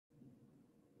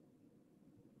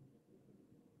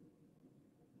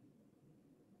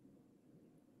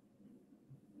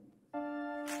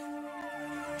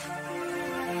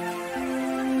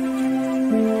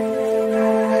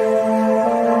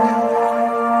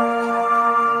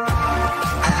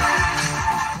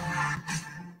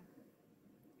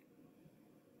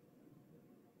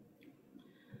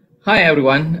Hi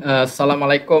everyone, Assalamu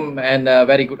alaikum and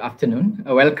very good afternoon.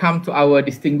 Welcome to our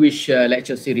distinguished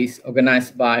lecture series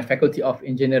organized by Faculty of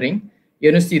Engineering,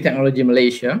 University Technology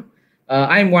Malaysia.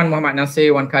 I'm Wan Muhammad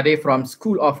Nasir Wan Kade from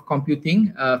School of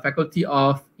Computing, Faculty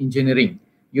of Engineering,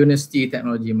 University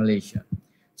Technology Malaysia.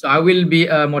 So I will be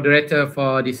a moderator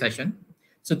for this session.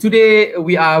 So today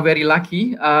we are very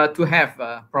lucky to have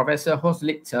Professor Horst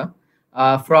Lichter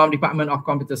from Department of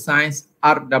Computer Science,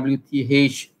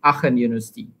 RWTH Aachen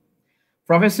University.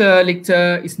 Professor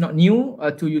Lichter is not new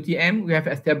to UTM. We have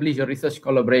established a research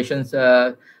collaborations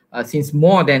since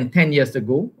more than 10 years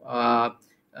ago.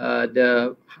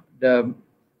 The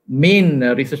main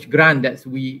research grant that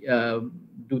we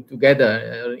do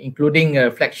together, including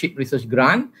a flagship research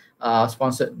grant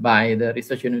sponsored by the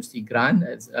Research University grant,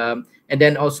 and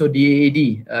then also the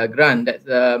AAD grant that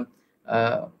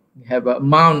have an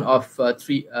amount of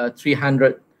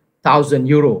 300,000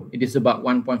 euro. It is about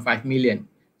 1.5 million.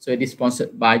 So it is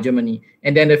sponsored by Germany,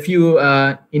 and then a few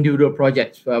individual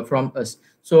projects from us.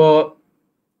 So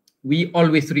we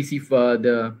always receive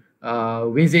the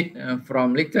visit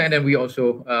from Lichter, and then we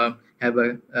also have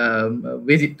a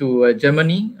visit to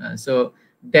Germany. So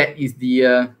that is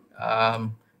the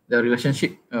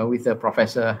relationship with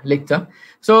Professor Lichter.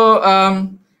 So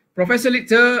Professor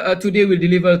Lichter today will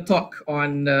deliver a talk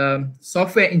on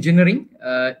software engineering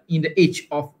in the age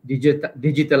of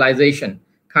digitalization,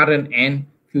 current and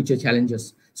future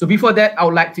challenges. So before that, I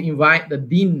would like to invite the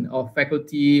Dean of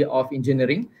Faculty of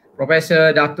Engineering,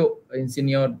 Professor Dato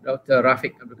Insinyur Dr.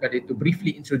 Rafiq Abdul Qadir, to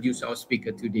briefly introduce our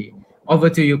speaker today. Over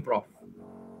to you, Prof.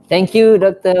 Thank you,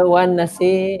 Dr. Wan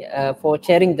Nasir, for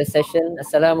chairing the session.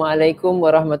 Assalamualaikum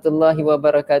warahmatullahi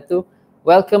wabarakatuh.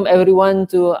 Welcome everyone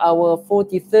to our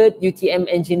 43rd UTM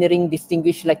Engineering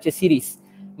Distinguished Lecture Series.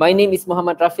 My name is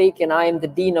Muhammad Rafiq and I am the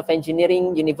Dean of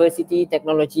Engineering, University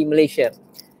Technology Malaysia.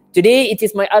 Today, it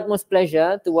is my utmost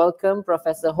pleasure to welcome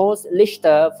Professor Horst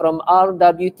Lichter from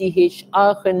RWTH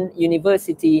Aachen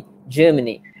University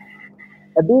Germany.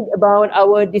 A bit about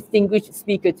our distinguished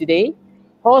speaker today.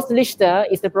 Horst Lichter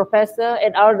is a professor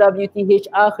at RWTH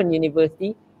Aachen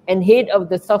University and head of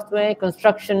the Software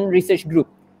Construction Research Group.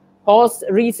 Horst's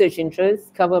research interests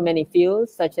cover many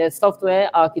fields such as software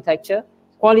architecture,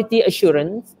 quality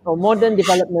assurance, or modern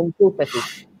development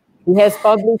processes. He has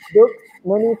published books,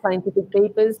 many scientific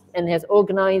papers, and has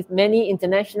organized many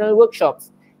international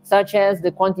workshops, such as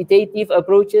the Quantitative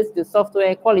Approaches to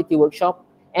Software Quality Workshop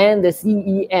and the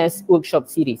CES Workshop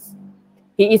Series.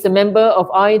 He is a member of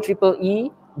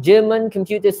IEEE, German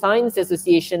Computer Science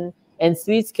Association, and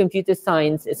Swiss Computer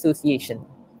Science Association.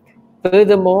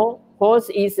 Furthermore,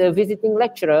 Horst is a visiting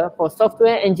lecturer for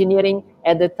software engineering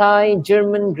at the Thai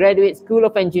German Graduate School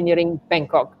of Engineering,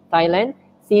 Bangkok, Thailand,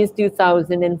 since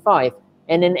 2005.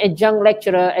 And an adjunct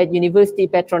lecturer at University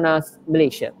Petronas,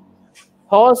 Malaysia.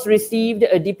 Horst received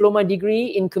a diploma degree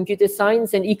in computer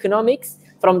science and economics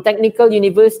from Technical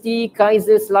University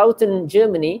Kaiserslautern,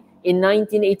 Germany in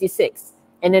 1986,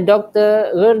 and a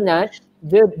Dr. Rernat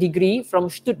degree from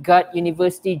Stuttgart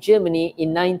University, Germany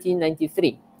in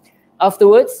 1993.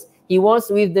 Afterwards, he was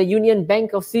with the Union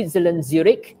Bank of Switzerland,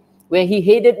 Zurich, where he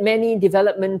headed many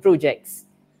development projects.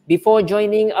 Before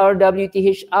joining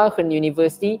RWTH Aachen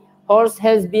University, Horst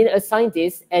has been a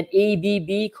scientist at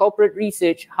ABB Corporate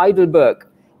Research Heidelberg,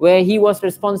 where he was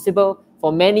responsible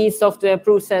for many software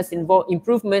process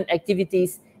improvement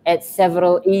activities at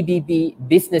several ABB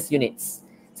business units.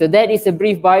 So that is a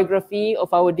brief biography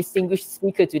of our distinguished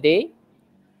speaker today.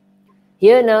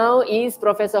 Here now is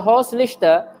Professor Horst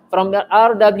Lichter from the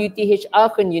RWTH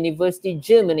Aachen University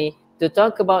Germany to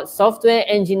talk about software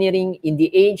engineering in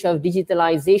the age of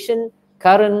digitalization,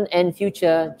 current and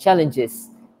future challenges.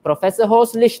 Professor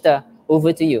Horst Lichter,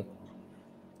 over to you.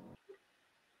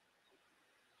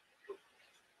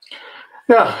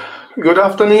 Yeah, good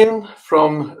afternoon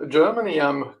from Germany.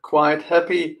 I'm quite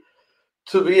happy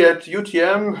to be at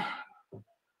UTM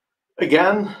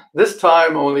again, this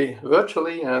time only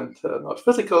virtually and not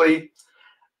physically.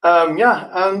 As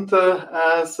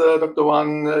Dr.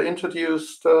 Wan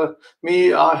introduced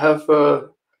me, I have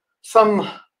some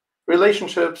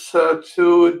relationships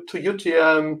to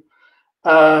UTM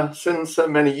since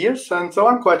many years, and so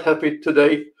I'm quite happy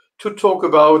today to talk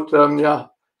about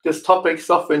this topic,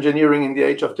 software engineering in the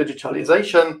age of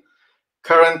digitalization,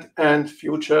 current and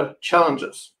future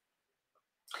challenges.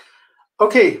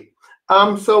 Okay,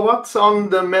 so what's on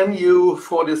the menu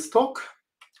for this talk?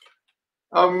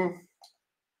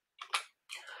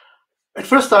 At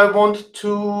first, I want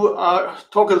to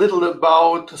talk a little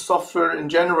about software in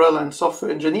general and software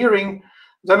engineering.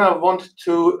 Then I want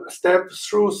to step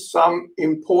through some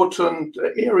important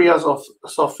areas of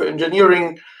software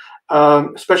engineering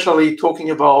especially talking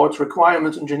about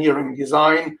requirements engineering and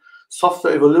design,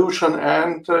 software evolution,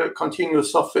 and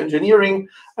continuous software engineering.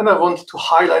 And I want to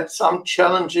highlight some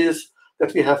challenges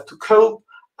that we have to cope.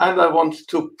 And I want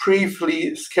to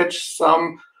briefly sketch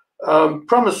some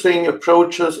promising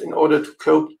approaches in order to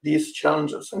cope these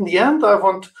challenges. In the end, I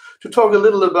want to talk a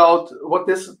little about what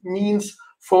this means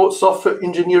for software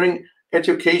engineering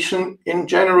education in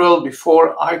general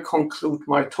before I conclude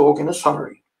my talk in a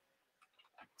summary.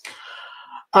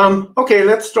 Okay,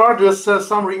 let's start with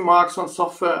some remarks on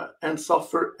software and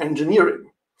software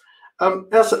engineering.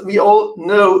 As we all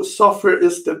know, software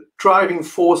is the driving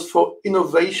force for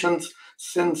innovations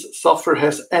since software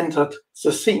has entered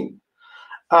the scene.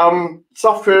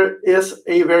 Software is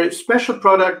a very special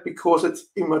product because it's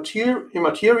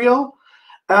immaterial,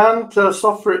 and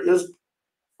software is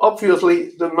obviously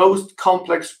the most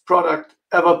complex product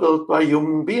ever built by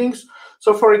human beings.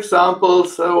 So for example,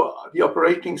 the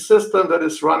operating system that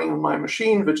is running on my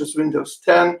machine, which is Windows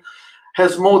 10,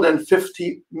 has more than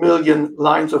 50 million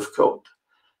lines of code.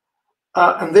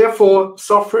 And therefore,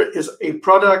 software is a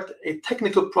product, a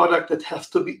technical product that has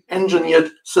to be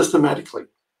engineered systematically.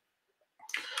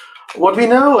 What we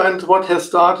know and what has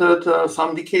started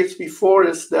some decades before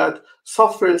is that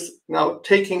software is now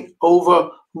taking over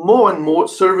more and more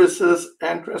services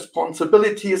and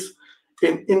responsibilities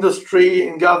in industry,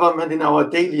 in government, in our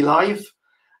daily life.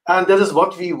 And that is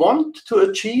what we want to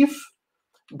achieve.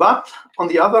 But on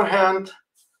the other hand,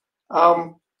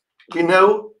 we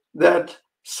know that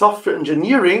software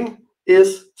engineering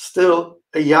is still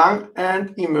a young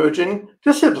and emerging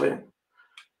discipline,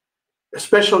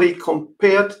 especially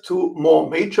compared to more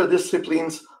major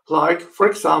disciplines like, for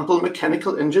example,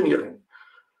 mechanical engineering.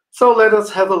 So let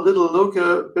us have a little look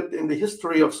a bit in the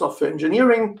history of software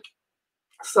engineering.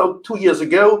 So 2 years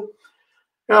ago,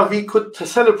 we could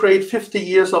celebrate 50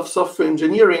 years of software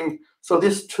engineering. So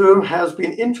this term has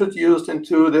been introduced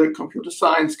into the computer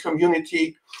science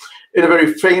community in a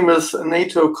very famous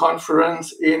NATO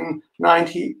conference in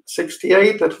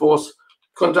 1968 that was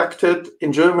conducted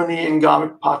in Germany in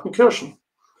Garmisch-Partenkirchen.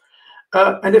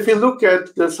 And if you look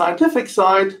at the scientific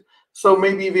side, so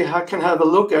maybe we can have a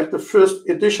look at the first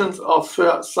editions of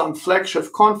some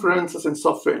flagship conferences in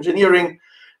software engineering.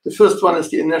 The first one is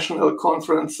the National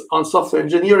Conference on Software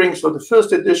Engineering. So the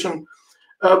first edition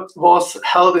was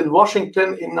held in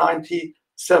Washington in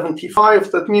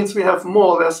 1975. That means we have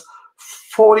more or less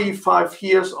 45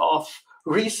 years of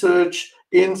research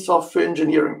in software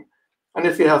engineering. And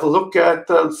if you have a look at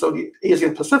the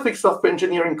Asian Pacific Software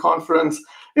Engineering Conference,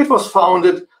 it was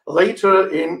founded later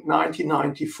in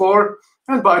 1994.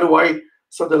 And by the way,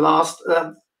 so the last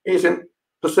Asian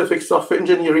Pacific Software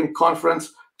Engineering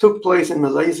Conference took place in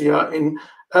Malaysia in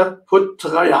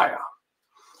Putrajaya.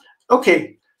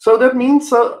 Okay, so that means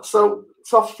so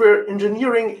software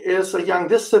engineering is a young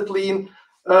discipline,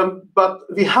 but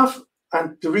we have,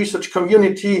 and the research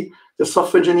community, the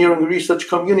software engineering research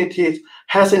community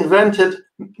has invented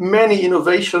many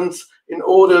innovations in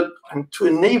order and to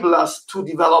enable us to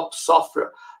develop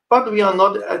software. But we are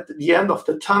not at the end of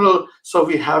the tunnel, so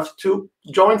we have to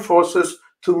join forces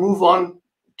to move on,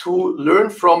 to learn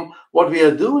from what we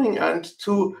are doing and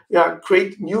to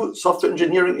create new software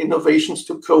engineering innovations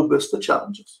to cope with the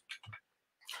challenges.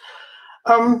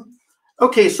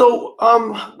 Okay, so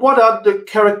what are the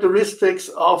characteristics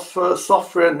of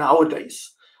software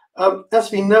nowadays?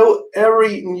 As we know,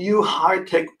 every new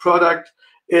high-tech product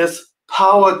is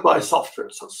powered by software.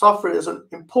 So software is an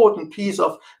important piece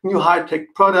of new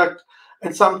high-tech product,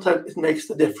 and sometimes it makes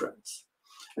the difference.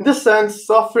 In this sense,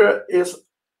 software is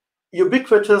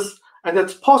ubiquitous, and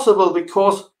that's possible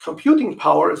because computing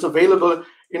power is available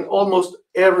in almost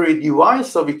every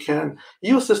device. So we can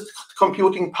use this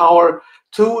computing power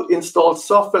to install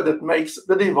software that makes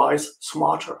the device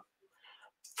smarter.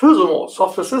 Furthermore,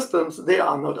 software systems, they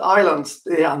are not islands.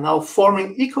 They are now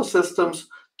forming ecosystems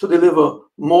to deliver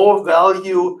more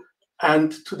value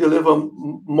and to deliver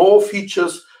more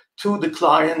features to the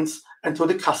clients and to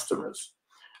the customers.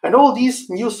 And all these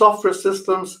new software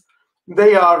systems,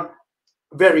 they are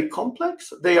very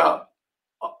complex. They are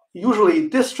usually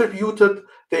distributed.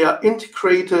 They are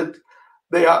integrated.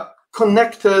 They are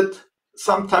connected.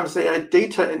 Sometimes they are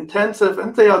data intensive,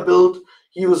 and they are built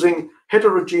using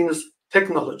heterogeneous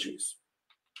technologies.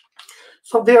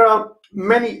 So there are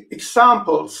many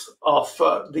examples of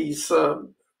these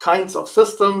kinds of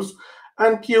systems,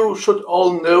 and you should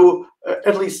all know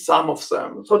at least some of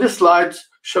them. So this slide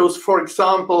shows, for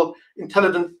example,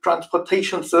 intelligent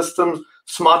transportation systems.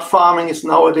 Smart farming is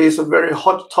nowadays a very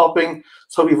hot topic.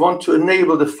 So we want to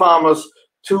enable the farmers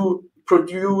to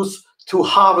produce, to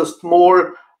harvest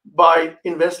more by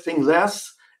investing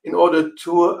less in order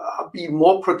to be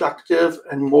more productive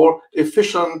and more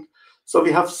efficient. So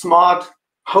we have smart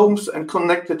homes and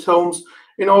connected homes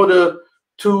in order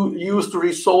to use the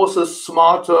resources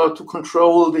smarter, to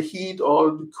control the heat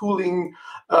or the cooling,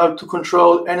 to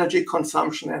control energy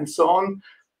consumption and so on.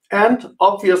 And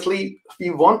obviously,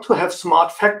 we want to have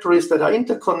smart factories that are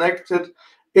interconnected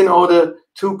in order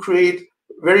to create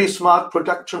very smart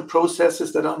production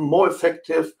processes that are more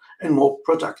effective and more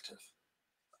productive.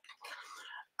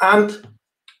 And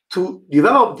to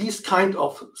develop these kind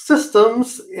of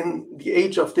systems in the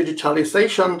age of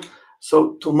digitalization,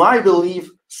 so to my belief,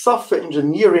 software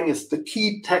engineering is the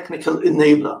key technical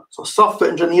enabler. So software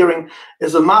engineering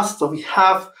is a must. So we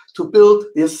have to build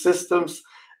these systems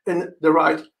in the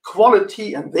right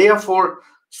quality, and therefore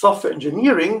software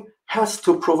engineering has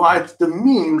to provide the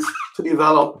means to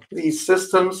develop these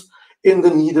systems in the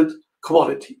needed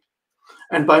quality.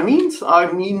 And by means,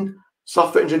 I mean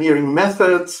software engineering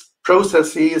methods,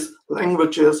 processes,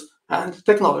 languages, and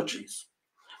technologies.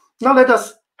 Now let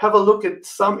us have a look at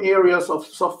some areas of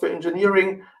software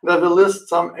engineering that will list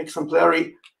some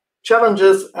exemplary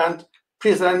challenges and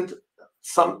present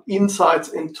some insights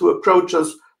into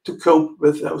approaches to cope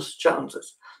with those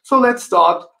challenges. So let's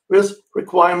start with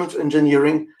requirements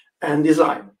engineering and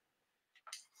design.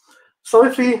 So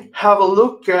if we have a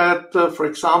look at, for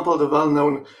example, the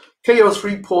well-known chaos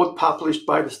report published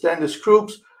by the standards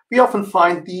groups, we often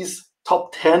find these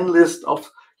top 10 list of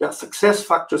success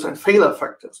factors and failure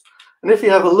factors. And if you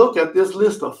have a look at this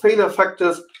list of failure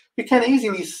factors, you can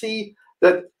easily see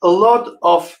that a lot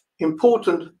of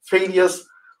important failures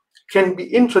can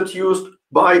be introduced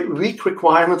by weak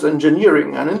requirements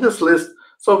engineering. And in this list,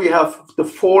 so we have the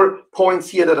 4 points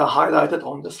here that are highlighted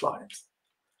on the slides.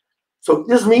 So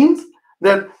this means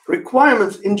that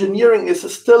requirements engineering is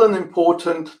still an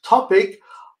important topic.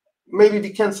 Maybe we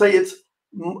can say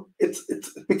it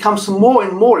becomes more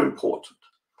and more important.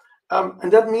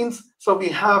 And that means, so we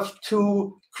have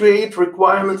to create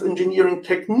requirements engineering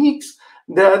techniques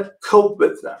that cope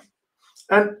with them.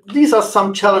 And these are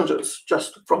some challenges,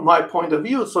 just from my point of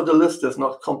view. So the list is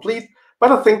not complete,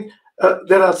 but I think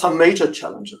there are some major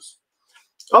challenges.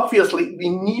 Obviously, we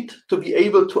need to be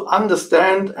able to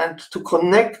understand and to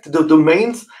connect the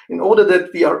domains in order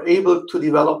that we are able to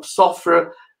develop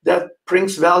software that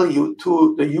brings value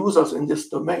to the users in these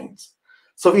domains.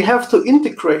 So we have to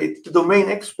integrate the domain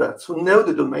experts who know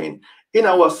the domain in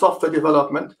our software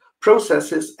development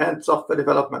processes and software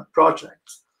development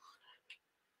projects.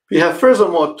 We have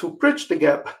furthermore to bridge the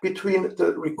gap between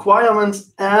the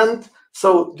requirements and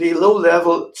so the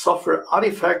low-level software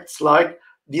artifacts like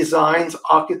designs,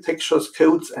 architectures,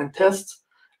 codes, and tests.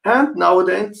 And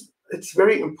nowadays, it's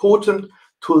very important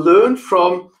to learn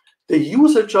from the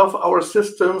usage of our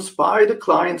systems by the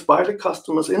clients, by the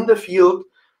customers in the field,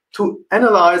 to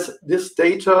analyze this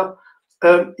data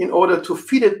in order to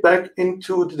feed it back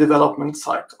into the development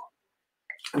cycle.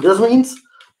 And this means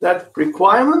that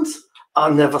requirements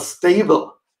are never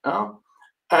stable.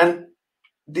 And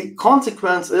the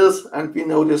consequence is, and we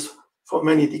know this for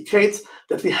many decades,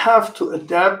 that we have to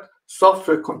adapt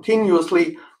software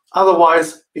continuously,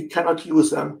 otherwise we cannot use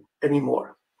them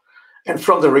anymore. And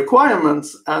from the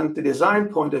requirements and the design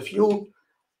point of view,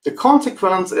 the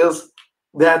consequence is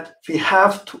that we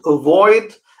have to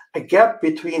avoid a gap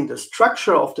between the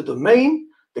structure of the domain,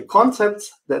 the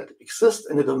concepts that exist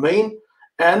in the domain,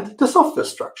 and the software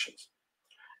structures.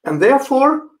 And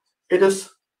therefore, it is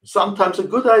sometimes a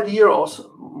good idea, or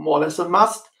more or less a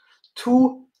must,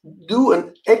 to do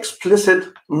an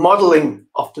explicit modeling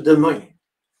of the domain.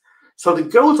 So the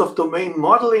goals of domain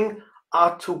modeling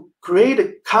are to create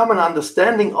a common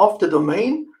understanding of the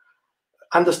domain,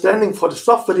 understanding for the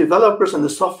software developers and the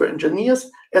software engineers,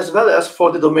 as well as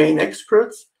for the domain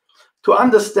experts, to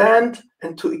understand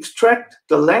and to extract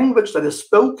the language that is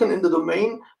spoken in the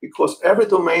domain, because every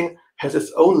domain has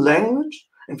its own language,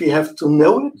 and we have to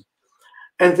know it.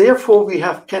 And therefore, we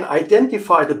can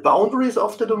identify the boundaries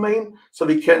of the domain, so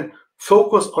we can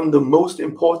focus on the most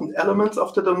important elements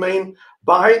of the domain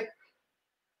by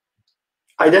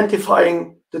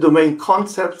identifying the domain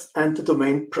concepts and the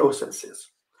domain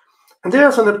processes. And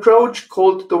there's an approach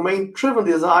called domain-driven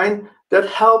design that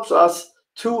helps us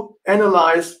to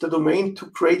analyze the domain to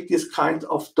create this kind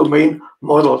of domain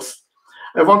models.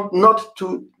 I want not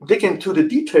to dig into the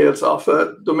details of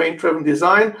domain-driven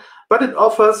design, but it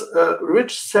offers a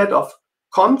rich set of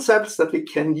concepts that we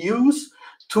can use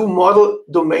to model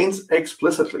domains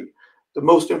explicitly. The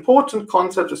most important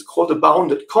concept is called a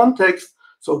bounded context.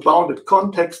 So bounded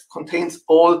context contains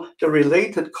all the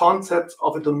related concepts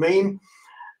of a domain,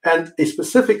 and a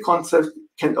specific concept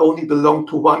can only belong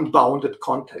to one bounded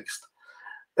context.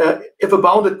 If a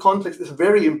bounded context is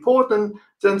very important,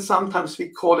 then sometimes we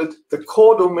call it the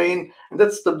core domain, and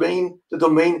that's the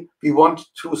domain we want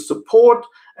to support,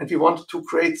 and we want to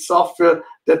create software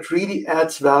that really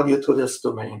adds value to this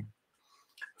domain.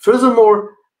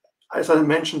 Furthermore, as I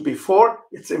mentioned before,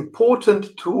 it's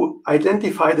important to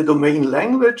identify the domain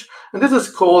language, and this is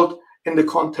called, in the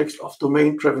context of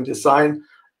domain-driven design,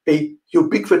 a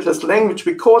ubiquitous language,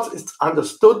 because it's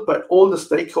understood by all the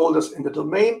stakeholders in the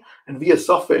domain, and we as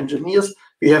software engineers,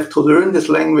 we have to learn this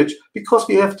language because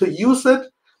we have to use it.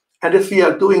 And if we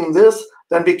are doing this,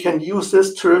 then we can use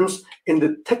these terms in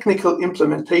the technical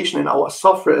implementation in our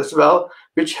software as well,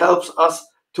 which helps us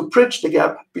to bridge the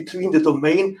gap between the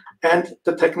domain and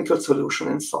the technical solution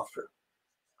in software.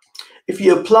 If we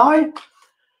apply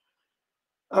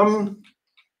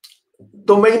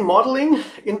domain modeling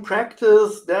in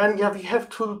practice, then we have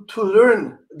to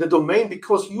learn the domain,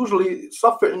 because usually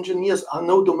software engineers are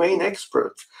no domain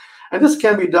experts. And this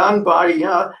can be done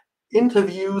by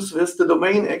interviews with the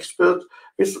domain expert,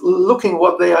 with looking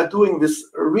what they are doing, with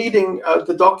reading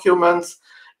the documents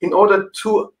in order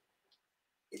to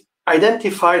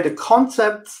identify the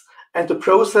concepts and the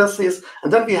processes,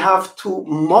 and then we have to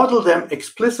model them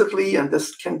explicitly, and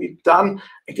this can be done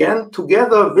again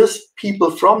together with people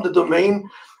from the domain.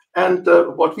 And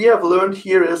what we have learned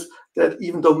here is that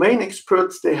even domain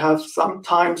experts, they have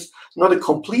sometimes not a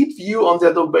complete view on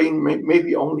their domain,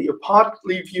 maybe only a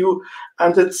partly view,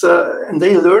 and and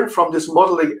they learn from these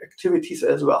modeling activities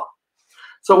as well.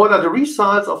 So what are the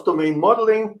results of domain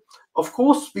modeling? Of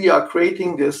course, we are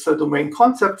creating this domain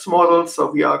concepts model. So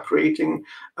we are creating,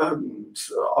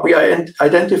 we are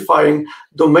identifying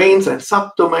domains and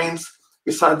subdomains.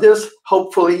 Besides this,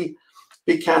 hopefully,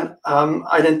 we can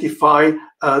identify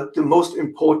the most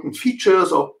important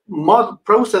features or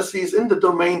processes in the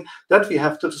domain that we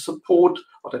have to support,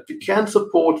 or that we can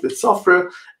support with software.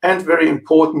 And very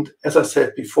important, as I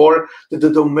said before, the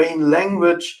domain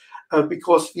language,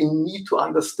 because we need to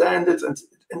understand it, and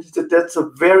that's a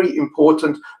very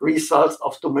important result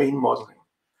of domain modeling.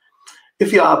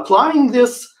 If you are applying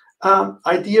this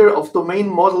idea of domain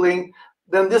modeling,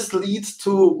 then this leads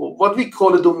to what we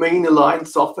call a domain-aligned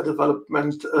software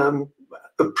development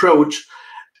approach.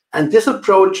 And this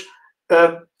approach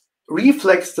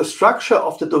reflects the structure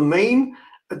of the domain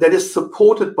that is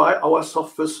supported by our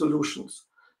software solutions.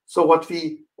 So what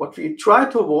we try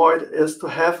to avoid is to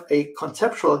have a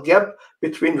conceptual gap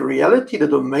between reality, the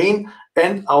domain,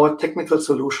 and our technical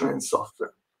solution in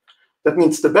software. That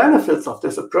means the benefits of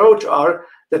this approach are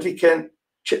that we can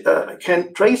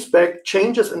trace back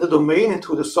changes in the domain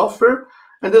into the software,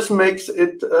 and this makes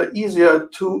it easier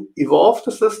to evolve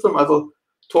the system. I will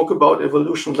talk about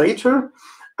evolution later.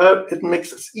 It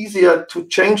makes it easier to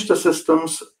change the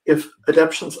systems if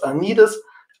adaptations are needed,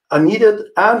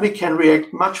 and we can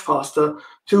react much faster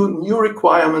to new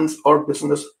requirements or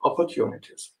business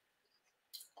opportunities.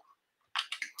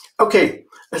 Okay,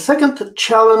 a second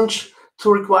challenge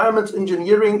to requirements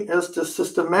engineering is the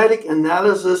systematic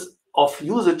analysis of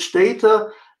usage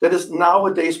data that is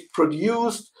nowadays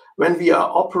produced when we are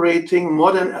operating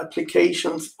modern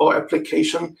applications or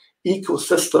application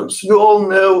ecosystems. You all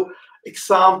know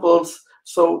examples.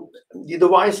 So the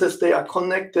devices, they are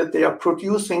connected, they are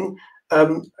producing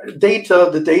data.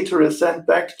 The data is sent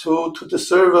back to the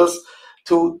servers,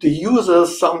 to the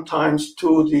users, sometimes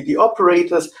to the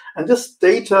operators. And this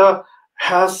data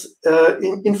has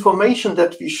information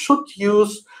that we should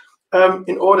use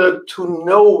in order to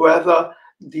know whether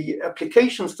the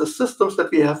applications, the systems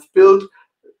that we have built,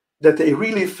 that they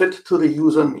really fit to the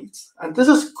user needs. And this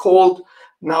is called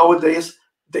nowadays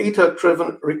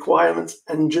data-driven requirements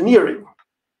engineering.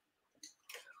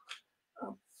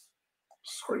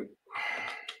 Sorry.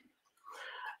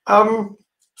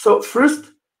 So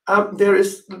first, there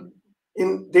is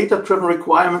in data-driven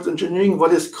requirements engineering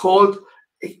what is called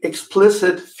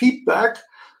explicit feedback.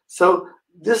 So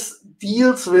this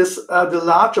deals with the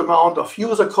large amount of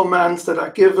user commands that are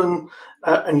given,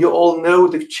 and you all know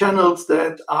the channels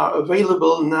that are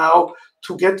available now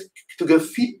to give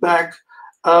feedback.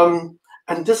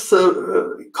 And this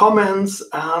comments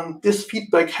and this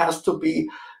feedback has to be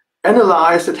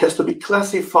analyzed, it has to be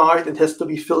classified, it has to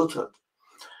be filtered.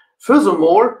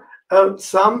 Furthermore,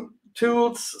 some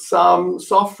tools, some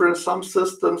software, some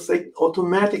systems, they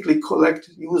automatically collect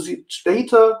usage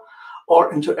data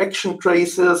or interaction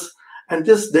traces, and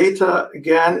this data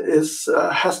again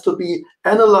has to be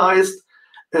analyzed.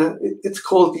 It's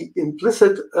called the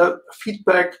implicit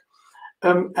feedback,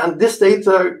 and this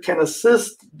data can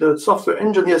assist the software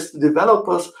engineers, the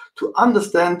developers, to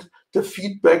understand the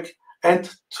feedback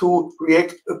and to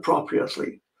react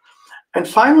appropriately. And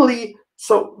finally,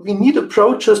 So we need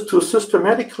approaches to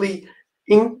systematically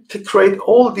integrate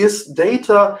all this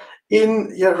data in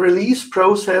release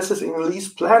processes, in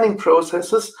release planning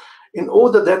processes, in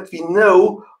order that we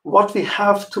know what we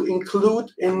have to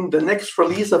include in the next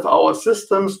release of our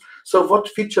systems. So what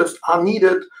features are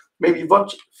needed, maybe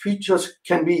what features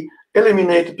can be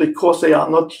eliminated because they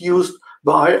are not used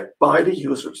by the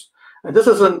users. And this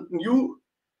is a new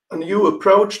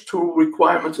approach to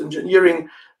requirements engineering,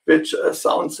 which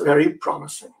sounds very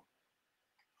promising.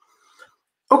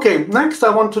 Okay, next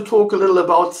I want to talk a little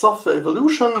about software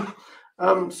evolution.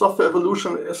 Software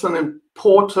evolution is an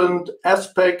important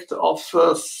aspect of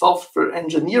software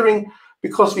engineering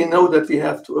because we know that we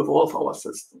have to evolve our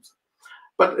systems.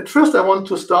 But at first I want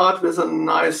to start with a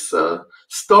nice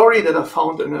story that I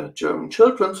found in a German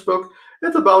children's book.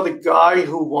 It's about a guy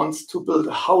who wants to build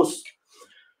a house.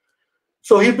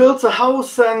 So he builds a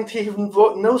house and he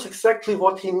knows exactly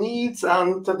what he needs,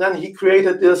 and then he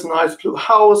created this nice blue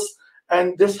house,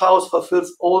 and this house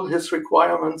fulfills all his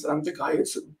requirements, and the guy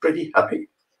is pretty happy.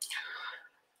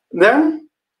 Then,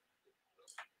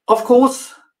 of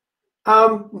course,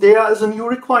 there is a new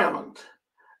requirement.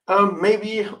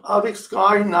 Maybe this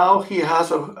guy now, he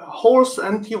has a horse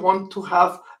and he wants to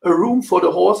have a room for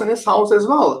the horse in his house as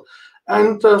well.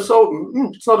 And so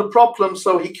it's not a problem,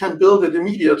 so he can build it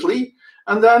immediately.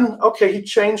 And then, okay, he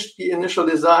changed the initial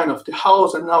design of the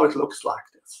house and now it looks like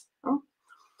this.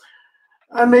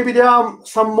 And maybe there are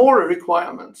some more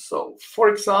requirements. So, for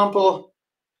example,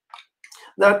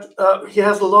 that he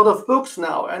has a lot of books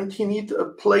now and he needs a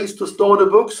place to store the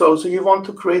books. So you want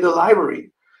to create a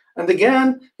library. And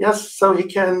again, yes, so he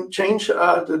can change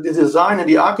the design and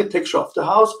the architecture of the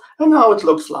house, and now it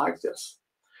looks like this.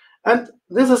 And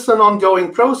this is an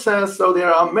ongoing process, so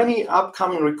there are many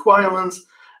upcoming requirements,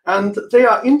 and they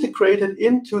are integrated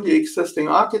into the existing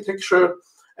architecture.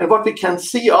 And what we can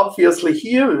see, obviously,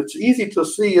 here, it's easy to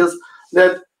see, is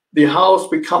that the house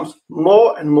becomes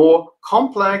more and more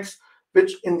complex,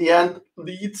 which in the end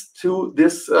leads to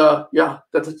this, that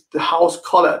the house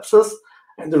collapses.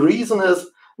 And the reason is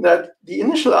that the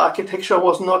initial architecture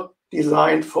was not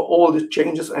designed for all the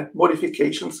changes and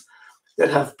modifications that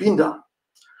have been done.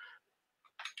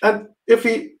 And if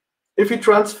we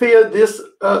transfer this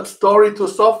story to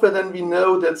software, then we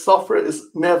know that software is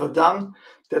never done.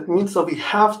 That means that we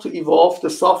have to evolve the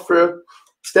software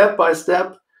step by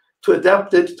step to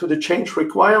adapt it to the change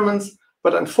requirements.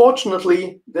 But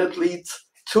unfortunately, that leads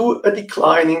to a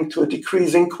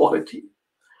decreasing quality.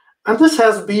 And this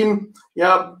has been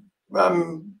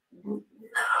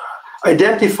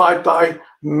identified by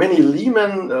Manny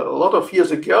Lehman a lot of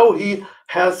years ago. He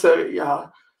has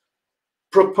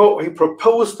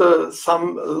proposed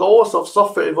some laws of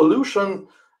software evolution.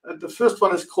 The first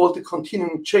one is called the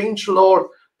continuing change law.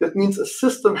 That means a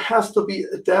system has to be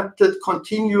adapted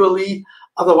continually,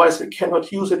 otherwise we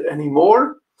cannot use it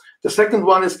anymore. The second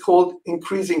one is called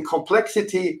increasing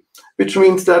complexity, which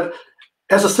means that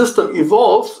as a system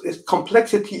evolves, its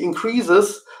complexity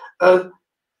increases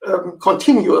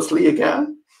continuously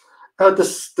again.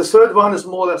 The third one is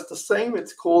more or less the same.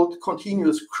 It's called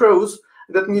continuous growth.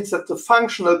 That means that the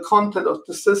functional content of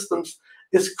the systems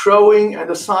is growing and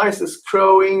the size is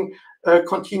growing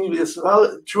continually as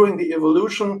well during the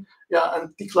evolution. And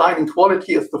declining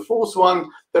quality is the fourth one.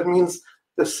 That means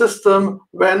the system,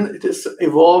 when it is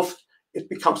evolved, it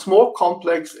becomes more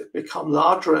complex, it becomes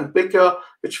larger and bigger,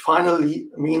 which finally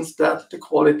means that the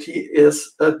quality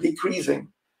is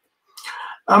decreasing.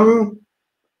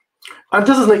 And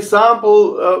this is an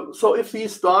example. So if we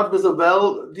start with a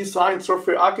well-designed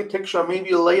software architecture,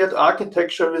 maybe a layered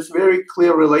architecture with very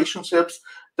clear relationships,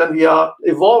 then we are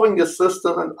evolving the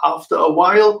system, and after a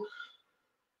while,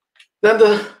 then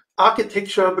the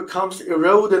architecture becomes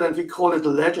eroded and we call it a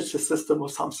legacy system or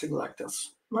something like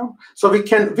this. So we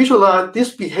can visualize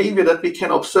this behavior that we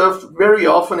can observe very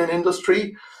often in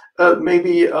industry,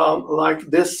 maybe like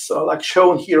this, like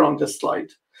shown here on this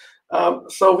slide.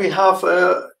 So we have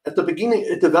at the beginning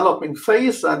a developing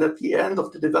phase, and at the end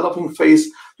of the developing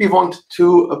phase, we want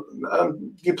to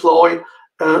deploy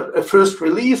a first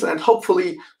release, and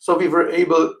hopefully, so we were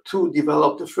able to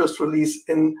develop the first release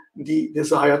in the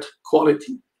desired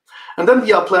quality. And then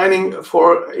we are planning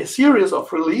for a series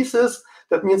of releases.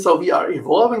 That means that we are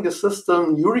evolving the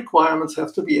system, new requirements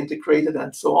have to be integrated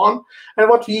and so on. And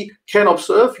what we can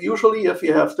observe, usually if we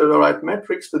have the right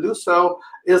metrics to do so,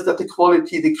 is that the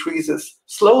quality decreases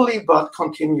slowly but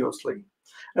continuously.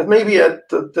 And maybe at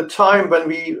the time when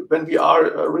we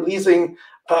are releasing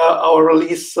our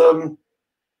release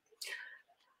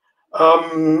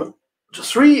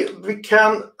 3, we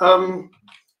can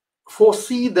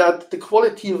foresee that the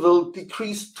quality will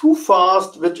decrease too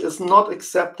fast, which is not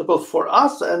acceptable for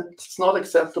us, and it's not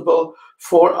acceptable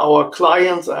for our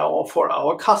clients or for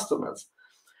our customers.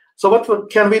 So what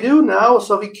can we do now?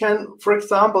 So we can, for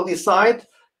example, decide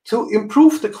to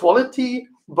improve the quality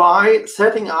by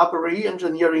setting up a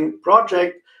re-engineering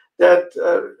project that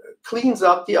cleans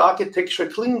up the architecture,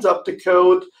 cleans up the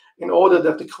code in order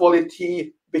that the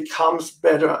quality becomes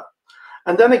better.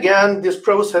 And then again, this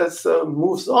process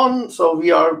moves on. So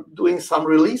we are doing some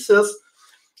releases.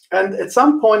 And at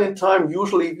some point in time,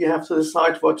 usually we have to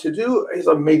decide what to do.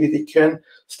 Either maybe we can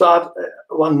start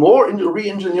one more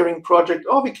re-engineering project,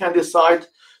 or we can decide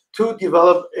to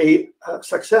develop a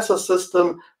successor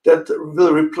system that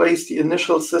will replace the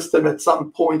initial system at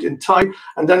some point in time.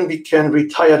 And then we can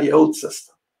retire the old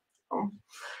system.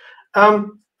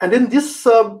 And in this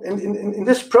in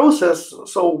this process,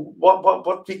 so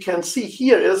what we can see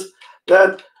here is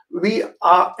that we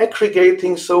are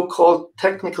aggregating so-called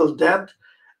technical debt,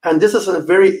 and this is a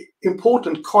very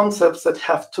important concept that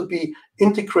have to be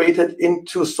integrated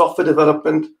into software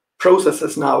development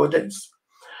processes nowadays.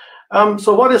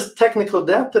 So what is technical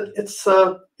debt? It's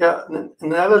an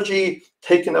analogy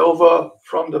taken over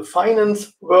from the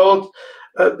finance world.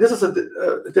 This is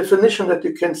a definition that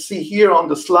you can see here on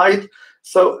the slide.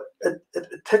 So a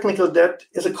technical debt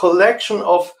is a collection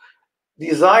of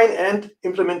design and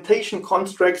implementation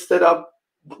contracts that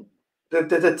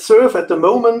serve at the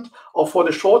moment or for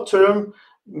the short term,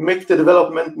 make the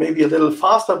development maybe a little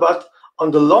faster, but on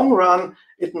the long run,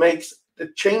 it makes the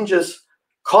changes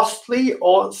costly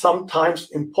or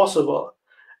sometimes impossible.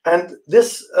 And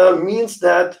this means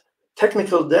that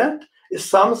technical debt is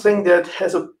something that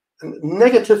has a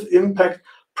negative impact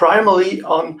primarily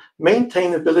on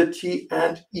maintainability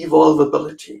and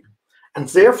evolvability. And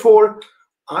therefore,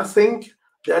 I think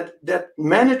that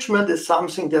management is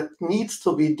something that needs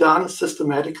to be done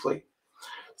systematically.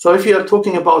 So if you are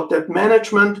talking about debt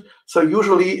management, so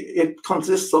usually it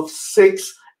consists of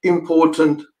 6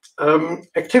 important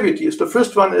activities. The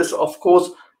first one is, of course,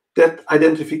 debt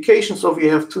identification. So we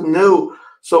have to know,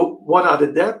 so what are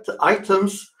the debt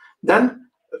items? Then,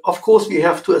 of course, we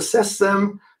have to assess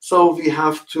them. So we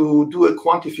have to do a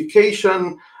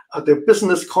quantification, the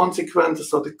business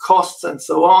consequences, or the costs, and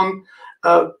so on.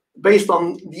 Based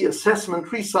on the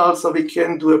assessment results, so we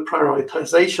can do a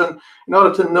prioritization in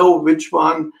order to know which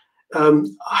one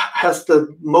has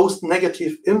the most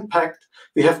negative impact.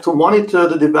 We have to monitor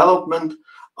the development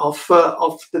of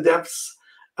the debts.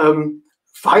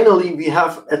 Finally, we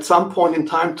have at some point in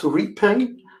time to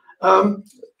repay.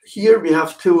 Here we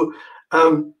have to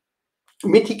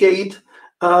mitigate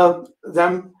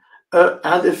them.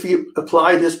 And if we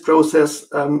apply this process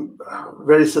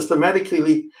very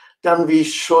systematically, then we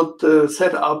should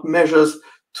set up measures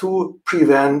to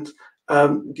prevent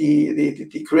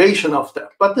the creation of that.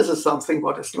 But this is something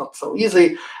what is not so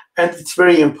easy. And it's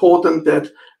very important that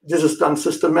this is done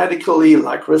systematically,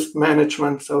 like risk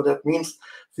management. So that means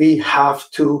we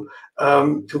have to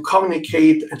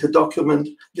communicate and to document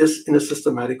this in a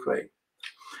systematic way.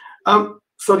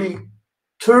 So the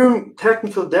term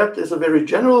technical debt is a very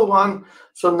general one.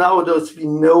 So nowadays we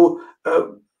know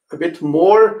a bit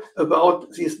more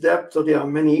about these debt. So there are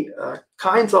many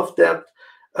kinds of debt: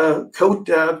 code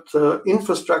debt,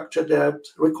 infrastructure debt,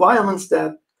 requirements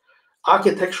debt,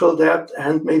 architectural debt,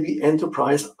 and maybe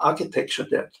enterprise architecture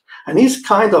debt. And this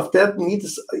kind of debt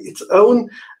needs its own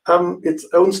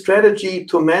strategy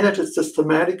to manage it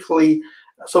systematically.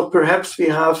 So perhaps we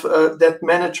have debt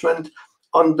management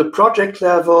on the project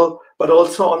level, but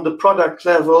also on the product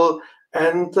level,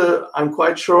 and I'm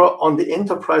quite sure on the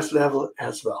enterprise level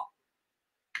as well.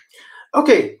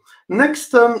 Okay,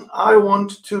 next I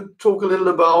want to talk a little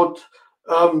about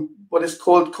what is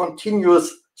called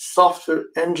continuous software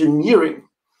engineering.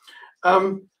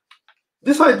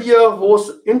 This idea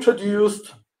was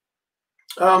introduced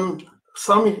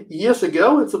some years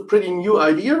ago. It's a pretty new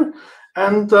idea.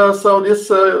 And so this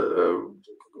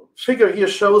figure here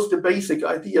shows the basic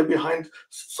idea behind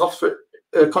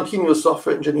continuous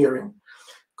software engineering.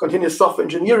 Continuous software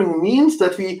engineering means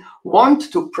that we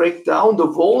want to break down the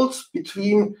walls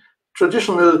between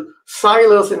traditional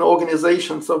silos in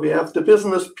organizations. So we have the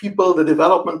business people, the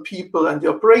development people, and the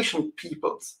operation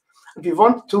peoples. And we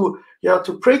want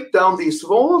to break down these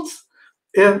walls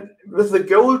with the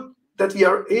goal that we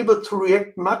are able to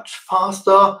react much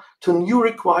faster to new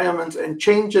requirements and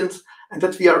changes, and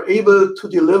that we are able to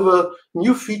deliver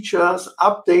new features,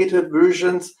 updated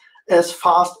versions as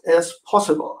fast as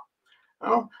possible.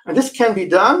 And this can be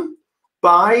done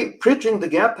by bridging the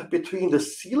gap between the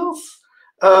silos,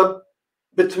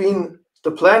 between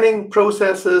the planning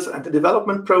processes and the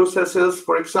development processes,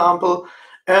 for example,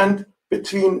 and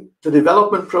between the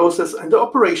development process and the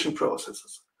operation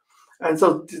processes. And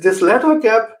so this latter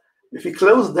gap, if we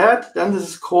close that, then this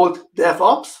is called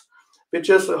DevOps, which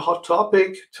is a hot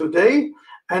topic today.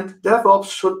 And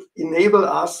DevOps should enable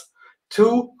us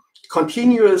to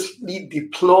continuously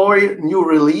deploy new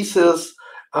releases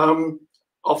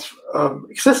of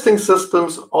existing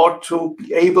systems, or to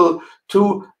be able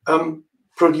to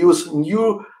produce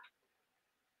new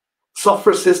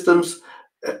software systems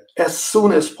as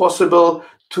soon as possible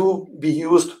to be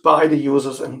used by the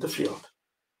users in the field.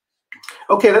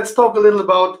 Okay, let's talk a little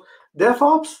about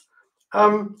DevOps.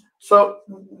 So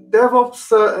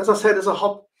DevOps, as I said, is a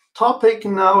hot topic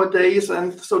nowadays,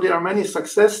 and so there are many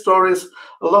success stories.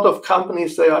 A lot of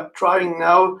companies, they are trying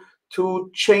now to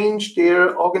change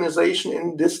their organization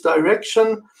in this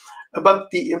direction, but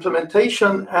the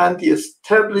implementation and the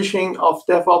establishing of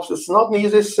DevOps is not an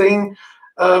easy thing.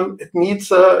 It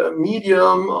needs a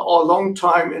medium or long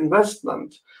time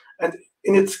investment, and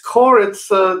in its core, it's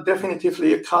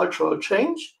definitively a cultural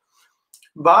change,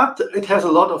 but it has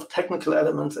a lot of technical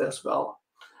elements as well.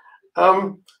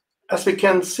 As we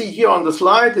can see here on the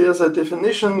slide, there's a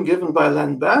definition given by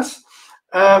Len Bass,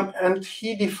 and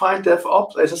he defined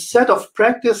DevOps as a set of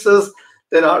practices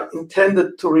that are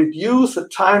intended to reduce the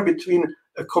time between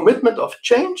a commitment of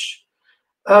change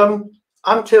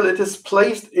until it is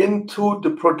placed into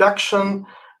the production,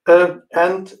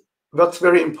 and what's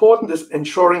very important is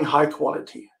ensuring high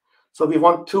quality. So we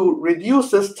want to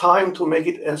reduce this time to make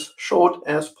it as short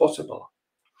as possible.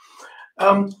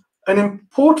 An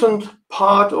important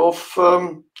part of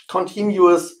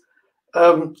continuous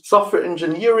software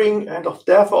engineering and of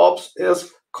DevOps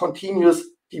is continuous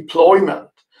deployment.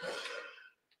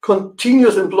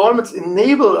 Continuous deployments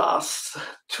enable us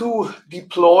to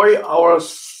deploy our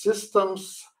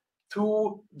systems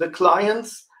to the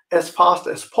clients as fast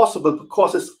as possible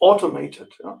because it's automated.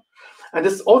 And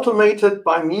it's automated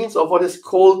by means of what is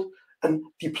called a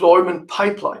deployment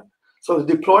pipeline. So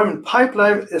the deployment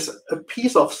pipeline is a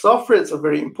piece of software. It's a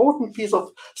very important piece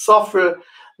of software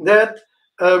that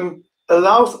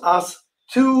allows us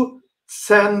to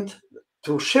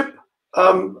ship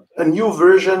new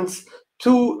versions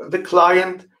to the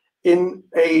client in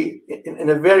a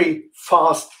very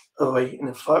fast way, in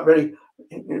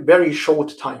a very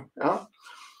short time.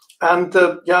 And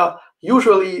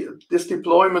usually this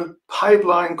deployment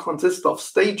pipeline consists of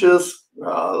stages.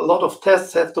 A lot of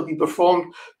tests have to be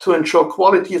performed to ensure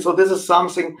quality. So this is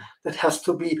something that has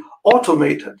to be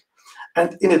automated.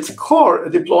 And in its core, a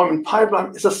deployment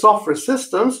pipeline is a software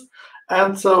systems.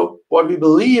 And so what we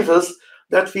believe is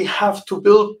that we have to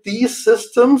build these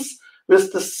systems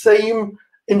with the same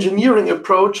engineering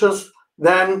approaches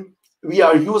than we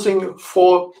are using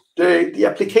for the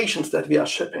applications that we are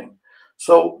shipping.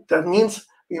 So that means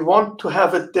we want to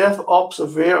have a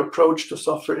DevOps-aware approach to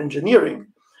software engineering.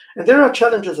 And there are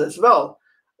challenges as well.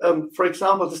 For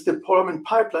example, this deployment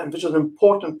pipeline, which is an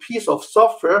important piece of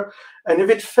software, and if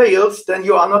it fails, then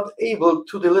you are not able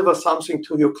to deliver something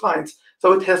to your clients.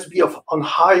 So it has to be of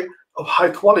high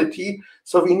quality.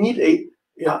 So we need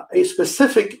a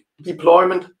specific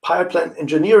deployment pipeline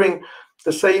engineering.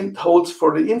 The same holds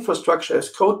for the infrastructure as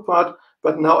code part,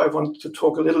 but now I want to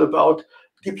talk a little about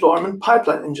deployment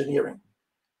pipeline engineering.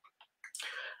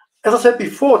 As I said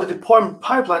before, the deployment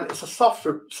pipeline is a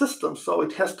software system, so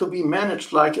it has to be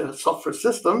managed like a software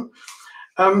system.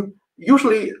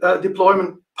 Usually, a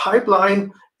deployment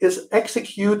pipeline is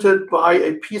executed by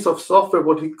a piece of software,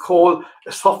 what we call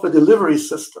a software delivery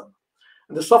system.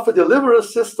 And the software delivery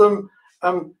system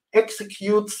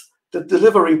executes the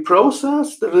delivery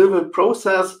process. The delivery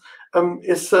process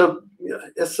is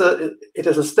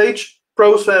a stage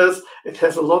process. It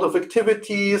has a lot of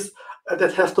activities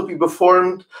that has to be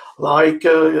performed, like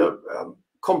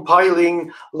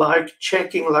compiling, like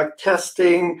checking, like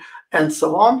testing, and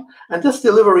so on. And this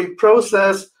delivery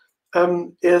process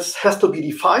has to be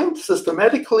defined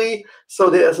systematically. So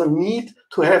there is a need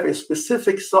to have a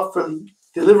specific software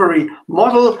delivery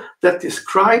model that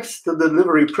describes the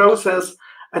delivery process,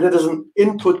 and it is an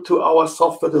input to our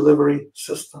software delivery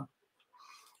system.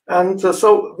 And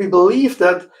so we believe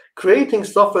that creating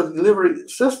software delivery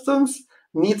systems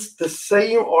needs the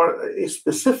same or a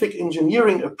specific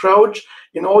engineering approach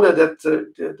in order that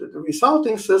the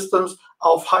resulting systems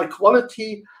are of high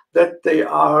quality, that they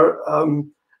are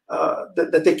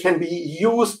that they can be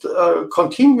used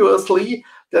continuously,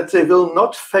 that they will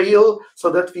not fail, so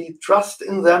that we trust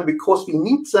in them because we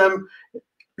need them,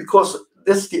 because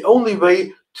this is the only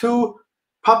way to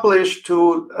publish,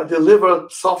 to deliver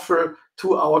software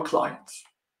to our clients.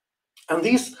 And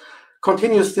these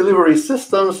continuous delivery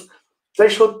systems, they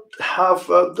should have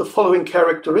the following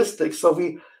characteristics. So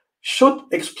we should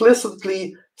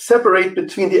explicitly separate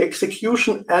between the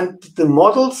execution and the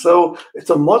model. So it's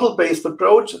a model-based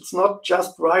approach. It's not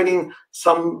just writing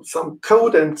some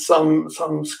code and some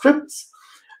scripts.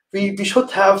 We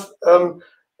should have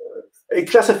a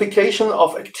classification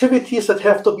of activities that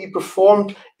have to be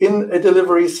performed in a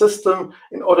delivery system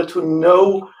in order to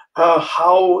know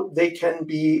how they can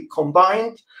be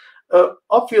combined.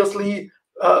 Obviously,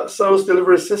 those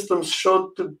delivery systems should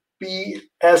be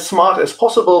as smart as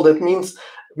possible. That means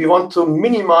we want to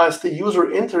minimize the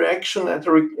user interaction, and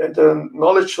the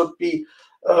knowledge should be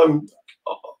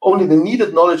only the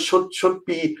needed knowledge should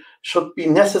be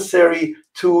necessary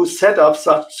to set up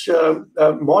such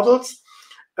models.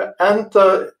 And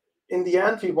in the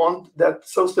end, we want that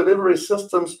those delivery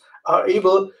systems are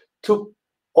able to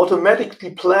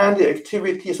automatically plan the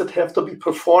activities that have to be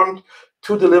performed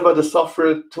to deliver the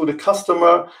software to the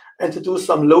customer, and to do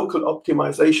some local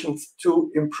optimizations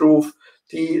to improve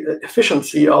the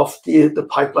efficiency of the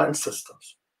pipeline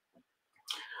systems.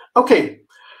 Okay,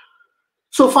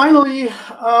 so finally,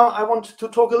 I want to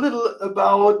talk a little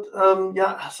about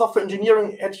software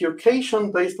engineering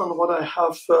education based on what I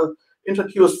have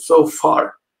introduced so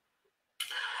far.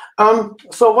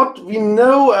 So what we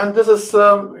know, and this is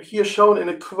here shown in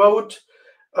a quote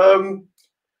from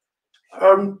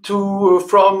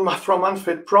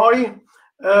Manfred Preu,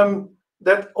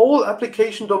 that all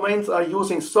application domains are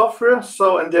using software.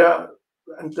 So and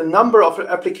the number of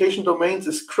application domains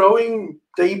is growing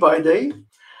day by day,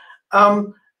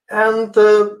 so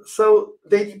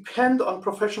they depend on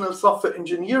professional software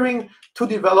engineering to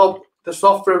develop the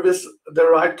software with the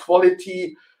right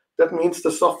quality. That means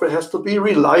the software has to be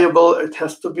reliable, it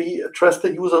has to be address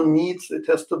the user needs, it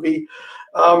has to be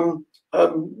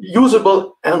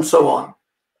usable, and so on.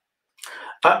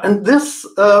 And this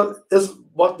is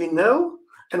what we know.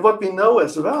 And what we know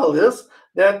as well is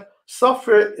that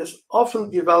software is often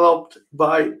developed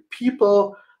by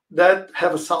people that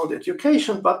have a sound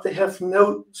education, but they have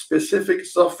no specific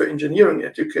software engineering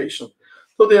education.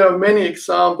 So there are many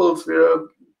examples where,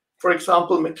 for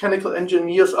example, mechanical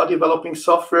engineers are developing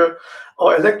software,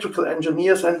 or electrical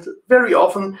engineers, and very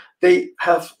often they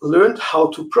have learned how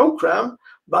to program,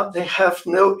 but they have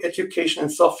no education in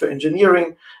software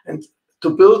engineering. And to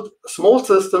build a small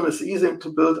system is easy. To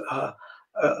build a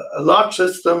large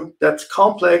system that's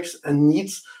complex and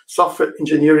needs software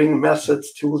engineering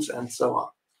methods, tools, and so on.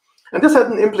 And this had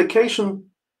an implication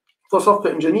for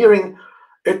software engineering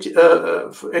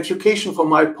education from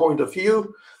my point of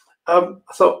view.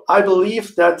 So I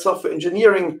believe that software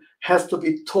engineering has to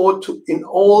be taught in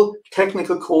all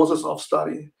technical courses of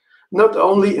study, not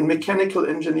only in mechanical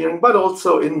engineering, but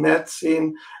also in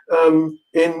medicine,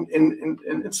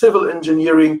 in civil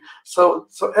engineering. So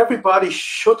everybody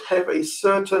should have a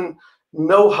certain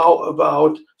know-how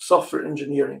about software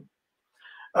engineering.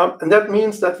 And that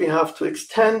means that we have to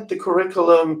extend the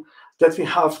curriculum, that we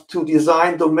have to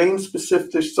design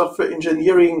domain-specific software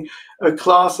engineering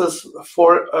classes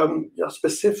for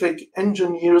specific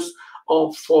engineers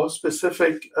or for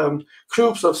specific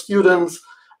groups of students,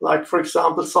 like, for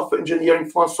example, software engineering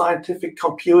for scientific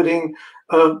computing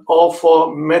or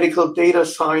for medical data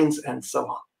science, and so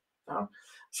on.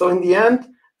 So in the end,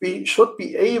 we should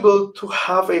be able to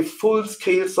have a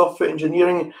full-scale software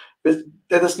engineering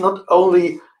that is not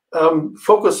only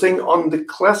focusing on the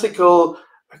classical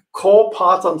core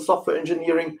parts on software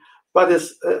engineering, but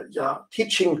is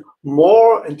teaching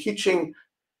more and teaching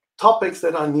topics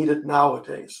that are needed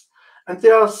nowadays. And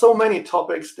there are so many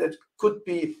topics that could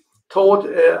be taught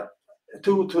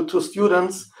to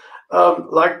students,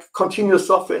 like continuous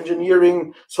software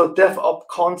engineering, so DevOps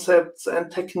concepts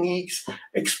and techniques,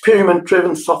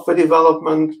 experiment-driven software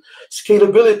development.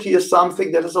 Scalability is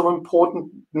something that is so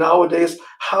important nowadays,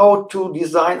 how to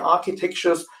design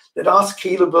architectures that are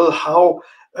scalable, how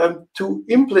to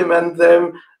implement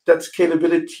them, that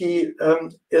scalability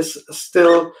is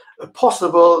still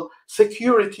possible.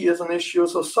 Security is an issue,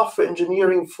 so software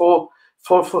engineering for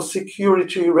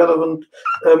security relevant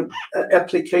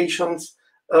applications.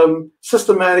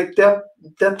 Systematic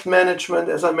debt management,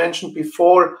 as I mentioned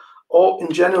before, or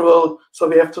in general. So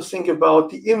we have to think about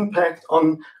the impact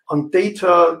on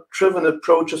data-driven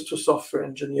approaches to software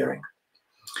engineering.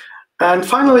 And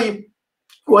finally,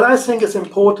 what I think is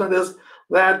important is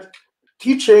that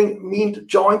teaching means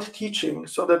joint teaching.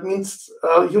 So that means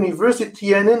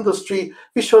university and industry,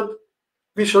 we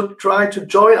should try to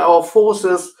join our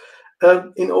forces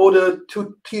in order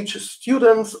to teach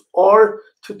students or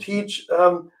to teach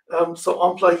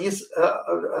employees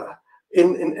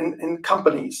in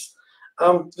companies.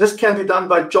 This can be done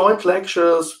by joint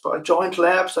lectures, by joint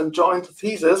labs, and joint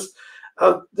thesis.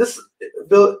 This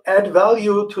will add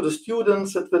value to the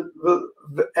students, it will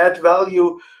add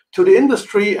value to the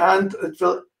industry, and it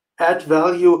will add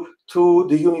value to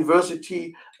the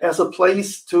university as a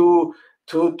place to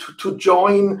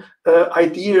join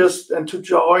ideas and to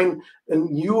join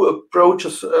new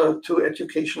approaches to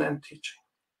education and teaching.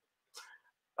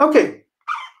 Okay,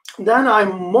 then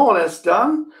I'm more or less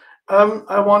done.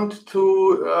 I want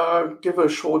to give a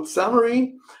short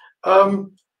summary.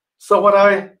 So what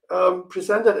I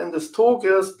presented in this talk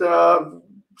is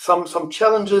some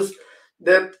challenges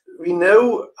that we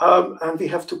know and we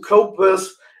have to cope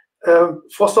with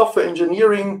for software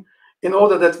engineering in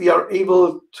order that we are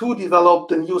able to develop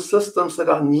the new systems that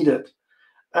are needed.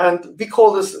 And we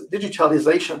call this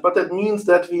digitalization, but that means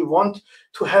that we want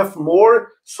to have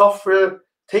more software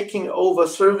taking over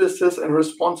services and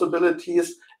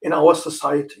responsibilities in our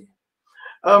society.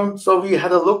 So we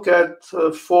had a look at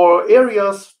 4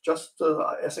 areas, just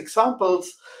as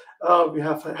examples. We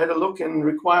have had a look in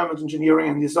requirement engineering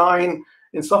and design,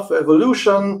 in software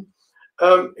evolution,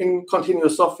 in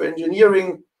continuous software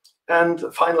engineering, and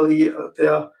finally,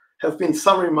 there have been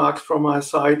some remarks from my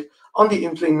side on the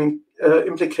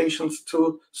implications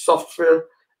to software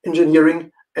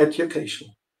engineering education.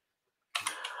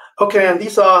 Okay, and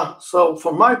these are, so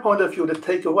from my point of view, the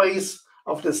takeaways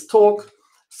of this talk.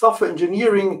 Software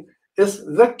engineering is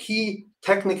the key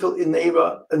technical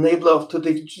enabler to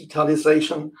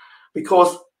digitalization,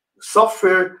 because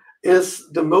software is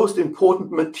the most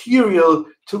important material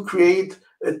to create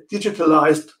a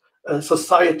digitalized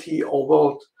society or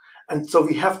world. And so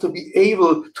we have to be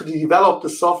able to develop the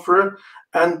software,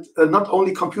 and not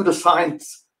only computer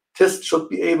scientists should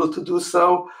be able to do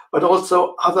so, but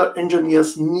also other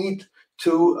engineers need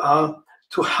to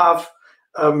have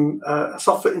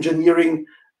software engineering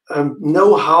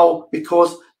know-how,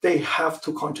 because they have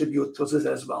to contribute to this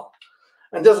as well.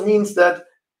 And this means that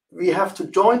we have to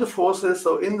join the forces,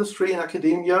 so industry and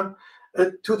academia,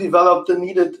 to develop the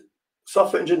needed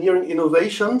software engineering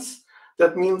innovations.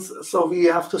 That means, so we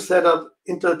have to set up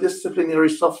interdisciplinary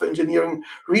software engineering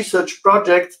research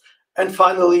projects. And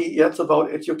finally, it's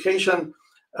about education.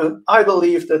 I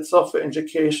believe that software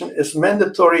education is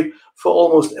mandatory for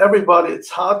almost everybody. It's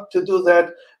hard to do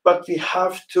that, but we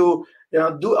have to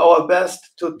do our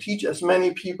best to teach as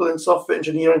many people in software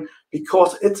engineering,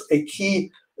 because it's a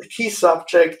key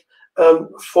subject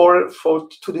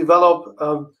to develop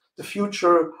the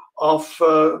future of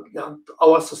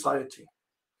our society.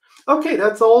 Okay,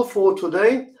 that's all for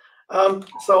today.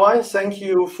 So I thank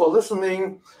you for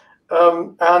listening,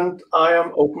 and I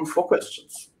am open for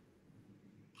questions.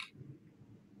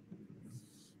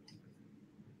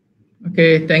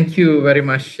 Okay, thank you very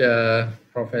much,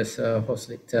 Professor Horst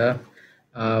Lichter,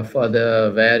 for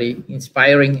the very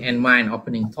inspiring and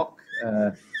mind-opening talk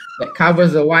that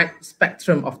covers a wide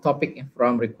spectrum of topics,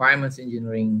 from requirements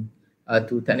engineering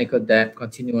to technical debt,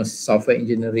 continuous software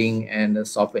engineering, and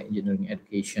software engineering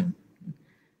education.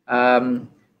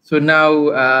 So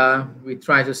now we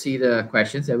try to see the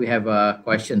questions, and we have a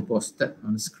question posted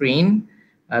on the screen.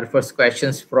 The first question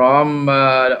is from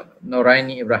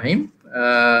Noraini Ibrahim.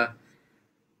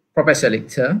 Professor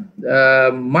Lichter,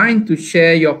 mind to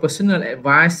share your personal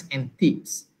advice and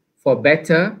tips for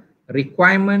better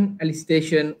requirement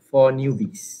elicitation for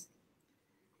newbies.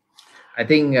 I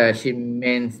think she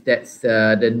means that's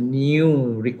the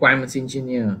new requirements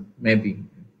engineer, maybe.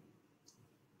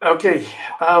 Okay.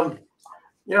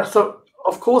 Yeah, so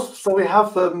of course, so we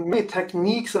have many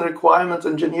techniques in requirements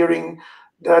engineering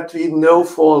that we know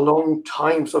for a long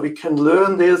time. So we can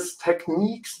learn these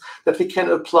techniques that we can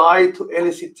apply to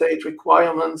elicitate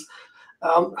requirements.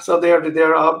 So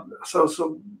there are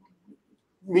so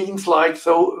means like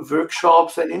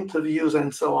workshops and interviews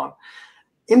and so on.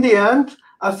 In the end,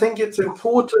 I think it's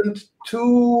important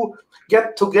to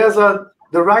get together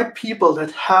the right people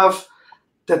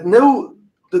that know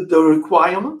the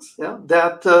requirements,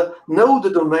 that know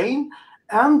the domain,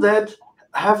 and that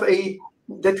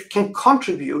can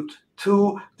contribute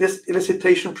to this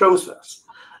elicitation process.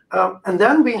 And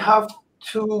then we have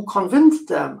to convince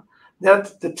them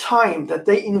that the time that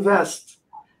they invest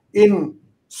in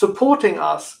supporting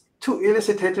us to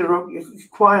elicitate the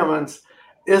requirements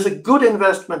is a good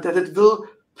investment, that it will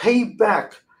pay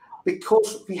back,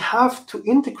 because we have to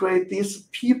integrate these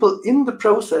people in the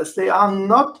process. They are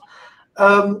not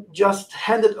just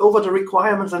handed over the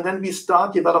requirements and then we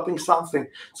start developing something.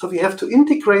 So we have to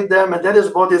integrate them, and that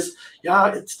is what is,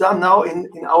 it's done now in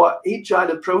our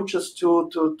agile approaches to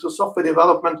software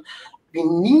development. We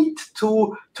need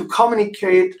to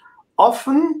communicate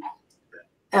often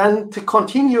and to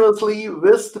continuously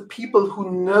with the people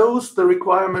who knows the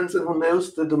requirements and who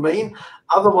knows the domain.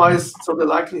 Otherwise, so the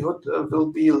likelihood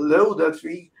will be low that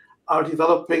we are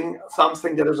developing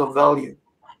something that is of value.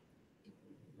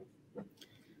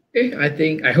 Okay,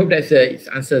 I hope that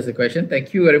answers the question.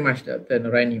 Thank you very much, Dr.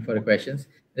 Nuraini, for the questions.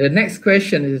 The next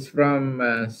question is from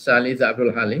Shaliza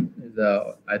Abdul Halim,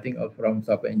 I think from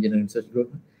Software Engineering Research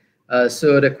Group.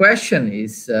 So the question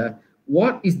is,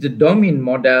 what is the domain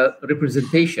model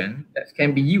representation that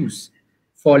can be used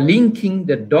for linking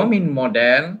the domain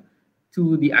model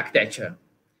to the architecture?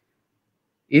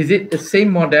 Is it the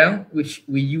same model which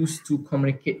we use to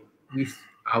communicate with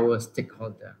our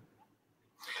stakeholder?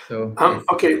 So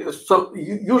okay, so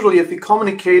usually if we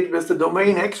communicate with the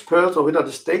domain experts or with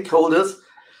other stakeholders,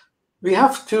 we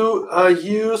have to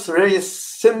use very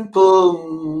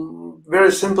simple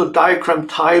diagram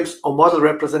types or model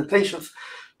representations,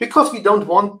 because we don't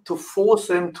want to force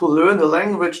them to learn the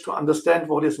language to understand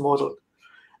what is modeled.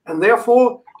 And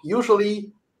therefore,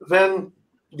 usually when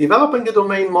developing the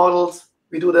domain models,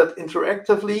 we do that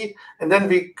interactively, and then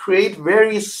we create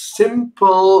very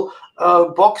simple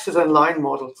boxes and line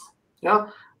models. Yeah,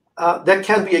 that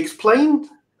can be explained,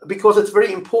 because it's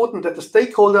very important that the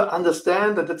stakeholder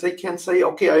understand that they can say,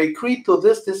 okay, I agree to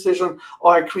this decision,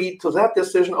 or I agree to that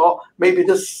decision, or maybe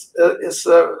this is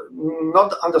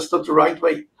not understood the right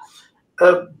way.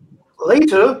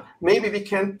 Later, maybe we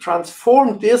can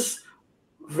transform this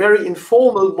very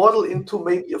informal model into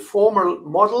maybe a formal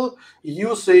model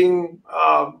using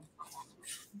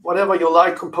whatever you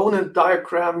like, component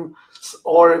diagrams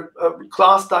or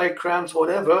class diagrams,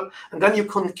 whatever, and then you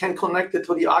can connect it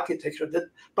to the architecture.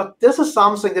 But this is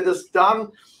something that is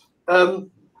done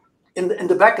in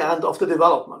the back end of the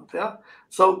development. Yeah.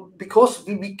 So because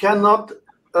we cannot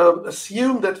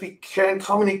assume that we can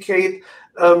communicate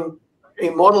a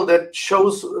model that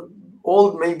shows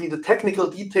all maybe the technical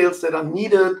details that are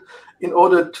needed in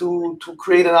order to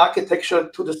create an architecture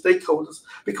to the stakeholders,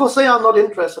 because they are not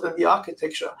interested in the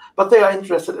architecture, but they are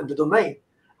interested in the domain.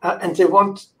 And they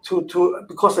want to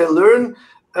because they learn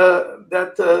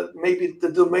that maybe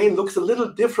the domain looks a little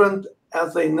different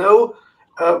as they know.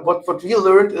 What we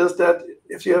learned is that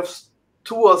if you have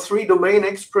 2 or 3 domain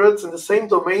experts in the same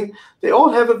domain, they all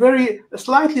have a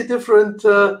slightly different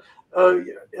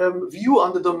view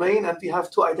on the domain, and we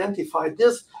have to identify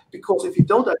this, because if you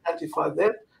don't identify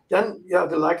that, then yeah,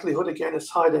 the likelihood again is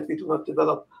high that we do not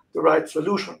develop the right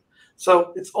solution.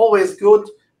 So it's always good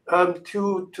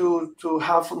to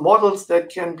have models that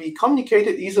can be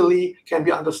communicated easily, can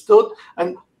be understood,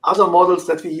 and other models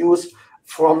that we use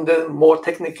from the more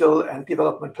technical and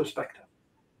development perspective.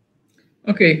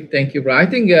 Okay, thank you, bro. I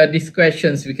think these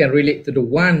questions we can relate to the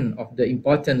one of the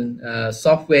important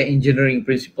software engineering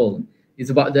principle is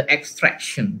about the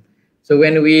abstraction. So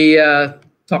when we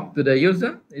talk to the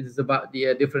user, it is about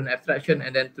the different abstraction,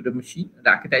 and then to the machine, the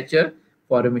architecture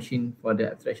for the machine for the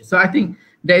abstraction. So I think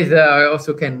there is I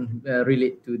also can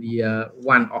relate to the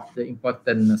one of the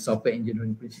important software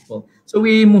engineering principle. So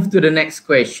we move to the next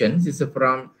question. This is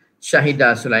from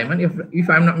Shahida Sulaiman. If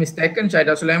I'm not mistaken,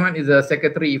 Shahida Sulaiman is a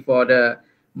secretary for the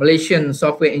Malaysian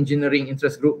Software Engineering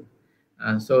Interest Group.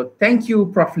 So thank you,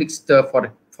 Prof. Lichter,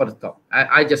 for the talk.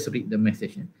 I just read the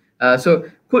message. So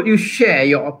could you share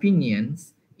your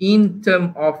opinions in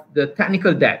terms of the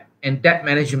technical debt and debt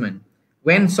management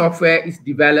when software is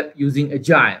developed using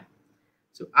Agile?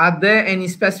 So are there any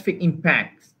specific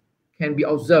impacts can be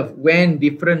observed when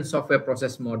different software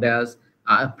process models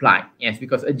are applied? Yes,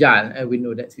 because Agile, we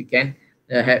know that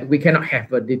we cannot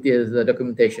have a detailed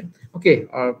documentation. Okay,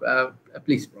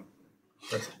 please, bro.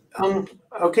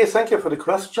 Okay, thank you for the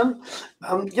question.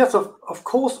 Yes, of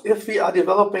course, if we are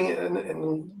developing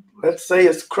in let's say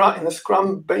a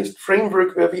Scrum-based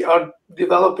framework where we are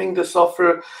developing the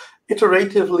software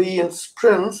iteratively in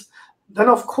sprints, then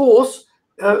of course,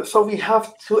 so we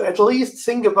have to at least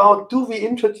think about, do we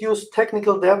introduce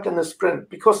technical debt in a sprint?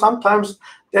 Because sometimes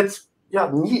that's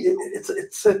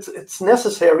it's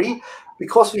necessary,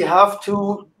 because we have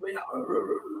to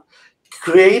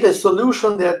create a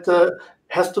solution that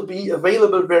has to be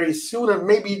available very soon, and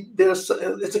maybe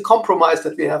it's a compromise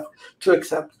that we have to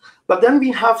accept. But then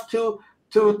we have to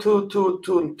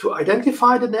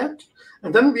identify the debt,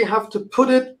 and then we have to put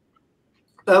it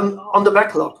on the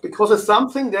backlog, because it's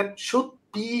something that should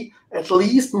be at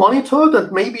least monitored,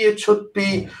 and maybe it should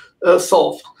be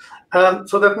solved.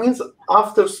 So that means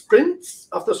after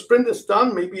sprint is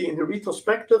done, maybe in the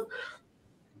retrospective,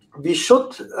 we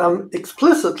should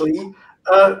explicitly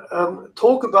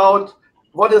talk about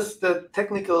what is the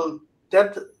technical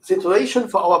debt situation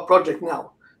for our project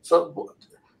now. So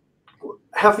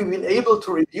have we been able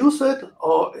to reduce it,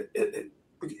 or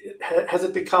has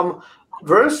it become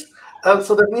worse?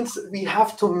 So that means we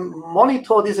have to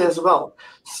monitor this as well.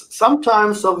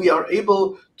 Sometimes we are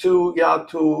able to,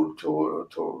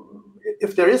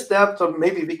 if there is debt, or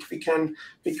maybe we can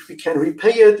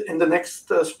repay it in the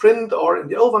next sprint or in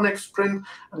the over next sprint,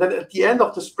 and then at the end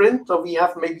of the sprint, we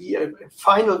have maybe a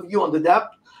final view on the debt,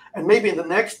 and maybe in the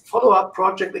next follow-up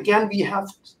project again we have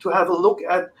to have a look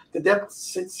at the debt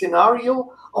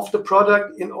scenario of the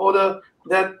product in order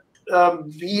that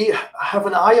we have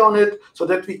an eye on it so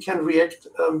that we can react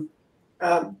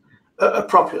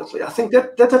appropriately. I think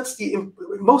that's the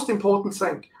most important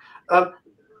thing.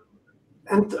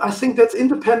 And I think that's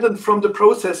independent from the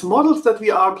process models that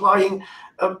we are applying.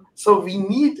 So we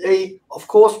need of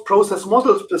course, process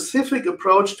model specific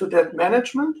approach to debt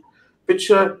management,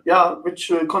 which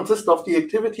consists of the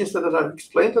activities that I've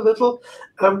explained a little.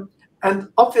 And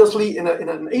obviously in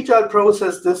an agile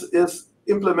process, this is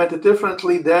implemented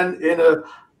differently than in a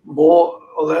more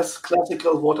or less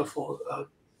classical waterfall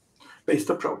based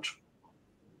approach.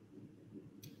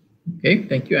 Okay,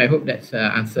 thank you. I hope that's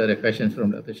answered the questions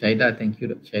from Dr. Shaida. Thank you,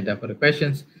 Dr. Shaida, for the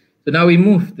questions. So now we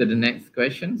move to the next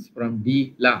questions from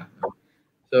D. La.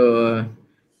 So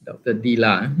Dr. D.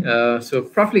 La. So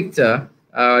Prof. Lichter,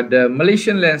 the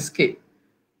Malaysian landscape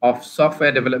of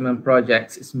software development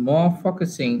projects is more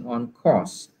focusing on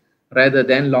cost rather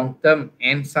than long-term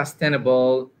and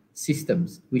sustainable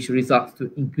systems, which results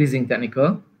to increasing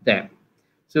technical debt.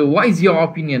 So what is your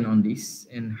opinion on this,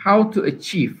 and how to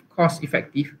achieve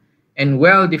cost-effective and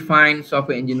well-defined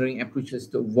software engineering approaches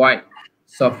to avoid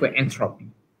software entropy?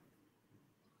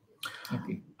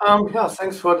 Okay.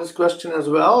 Thanks for this question as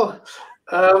well.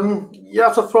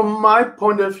 So from my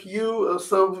point of view,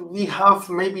 so we have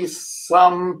maybe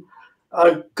some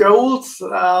goals.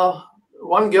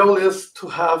 One goal is to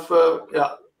have,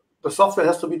 the software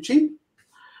has to be cheap.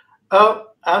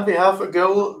 And we have a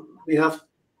goal, we have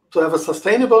to have a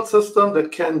sustainable system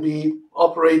that can be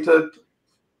operated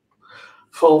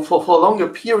for a longer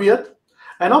period.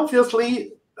 And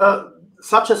obviously,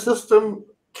 such a system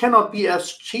cannot be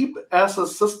as cheap as a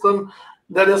system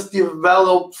that is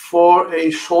developed for a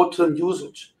short-term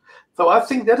usage. So I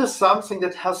think that is something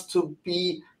that has to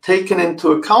be taken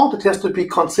into account. It has to be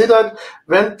considered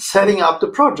when setting up the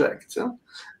project.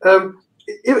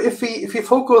 If we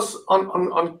focus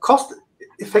on cost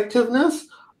effectiveness,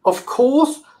 of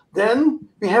course, then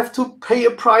we have to pay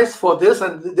a price for this,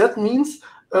 and that means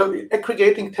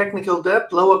aggregating technical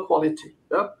debt, lower quality.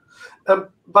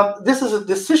 But this is a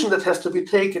decision that has to be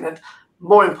taken, and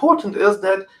more important is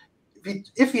that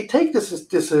if we take this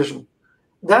decision,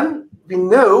 then we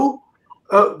know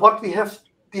what we have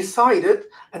decided,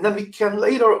 and then we can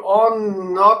later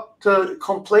on not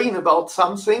complain about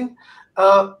something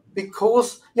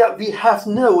because we have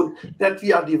known that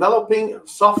we are developing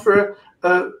software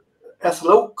as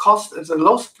low cost, as a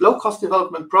low cost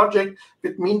development project.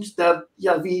 It means that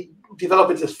we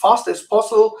develop it as fast as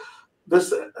possible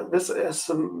with as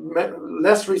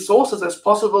less resources as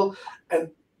possible, and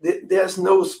there's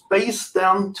no space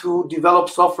then to develop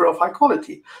software of high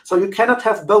quality. So you cannot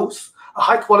have both a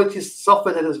high quality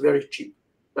software that is very cheap.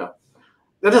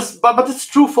 That is, but it's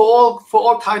true for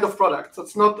all kind of products.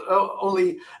 It's not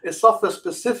only a software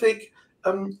specific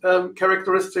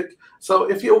characteristic. So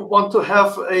if you want to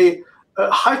have a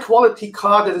high quality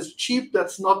car that is cheap,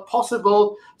 that's not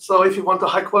possible. So if you want a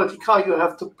high quality car, you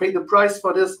have to pay the price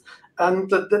for this. And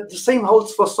the same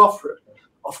holds for software.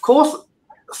 Of course,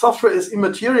 software is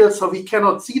immaterial, so we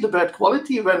cannot see the bad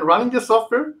quality when running the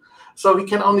software. So we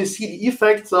can only see the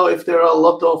effect. So if there are a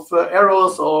lot of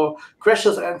errors or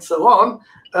crashes and so on,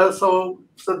 so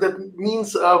that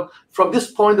means from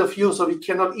this point of view, so we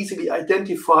cannot easily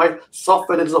identify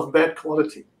software that is of bad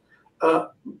quality.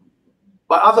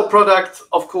 By other products,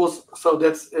 of course, so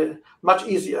that's much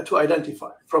easier to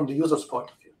identify from the user's point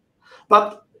of view.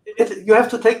 But you have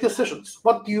to take decisions.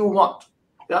 What do you want?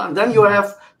 And then you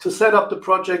have to set up the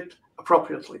project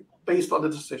appropriately based on the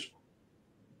decision.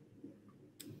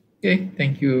 Okay,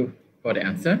 thank you for the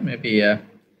answer. Maybe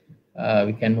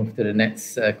we can move to the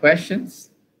next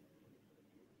questions.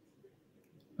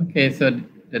 Okay, so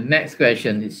the next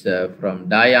question is from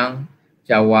Dayang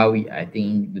Jawawi. I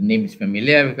think the name is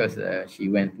familiar because she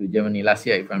went to Germany last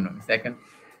year, if I'm not mistaken.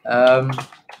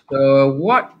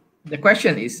 So the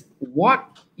question is,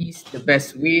 what is the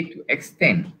best way to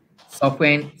extend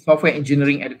software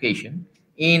engineering education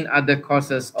in other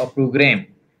courses or program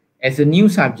as a new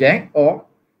subject, or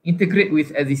integrate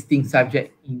with existing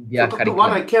subject in their curriculum?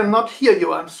 One, I cannot hear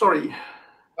you. I'm sorry.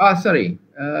 Oh, sorry.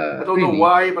 I don't know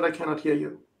why, but I cannot hear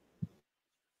you.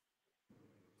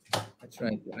 Let's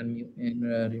try to unmute and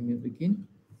remute again.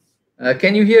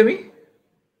 Can you hear me?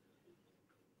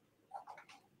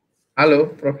 Hello,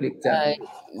 Prof. Lichter.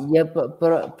 Yeah,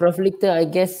 Prof. Lichter, I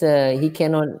guess he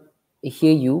cannot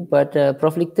hear you, but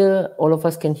Prof. Lichter, all of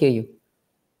us can hear you.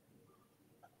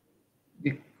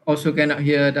 You also cannot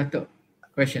hear Dato'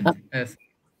 question as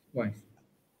voice.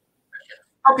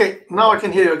 Okay, now I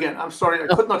can hear you again. I'm sorry, I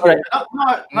could not hear you.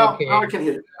 Now I can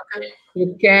hear you. Okay.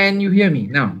 So can you hear me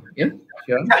now? Yeah,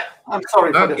 sure. Yeah, I'm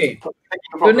sorry for Okay. this.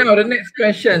 So now the next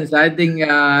questions, I think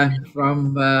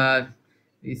from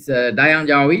is Dayang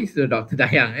Jawi, so Dr.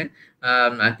 Dayang.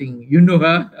 I think you know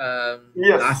her.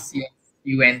 Yes. Last year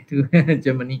you went to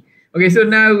Germany. Okay, so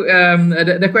now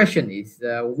the question is,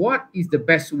 what is the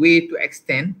best way to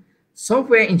extend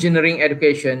software engineering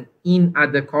education in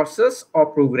other courses or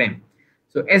program?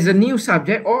 So as a new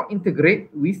subject or integrate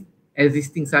with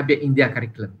existing subject in their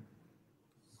curriculum.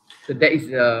 So that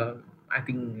is, I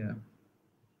think,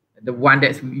 the one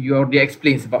that you already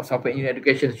explains about software engineering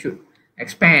education should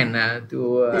expand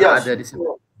to other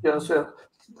disciplines. Yes, yeah.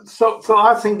 So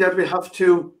I think that we have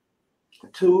to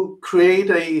create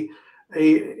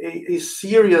a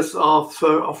series of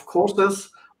courses,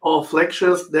 of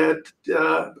lectures that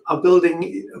are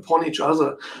building upon each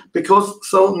other, because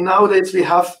so nowadays we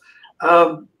have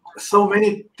so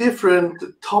many different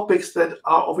topics that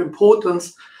are of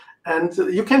importance, and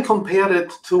you can compare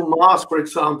it to math, for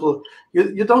example.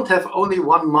 You don't have only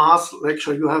one math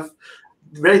lecture, you have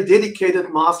very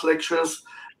dedicated math lectures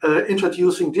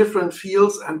introducing different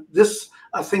fields, and this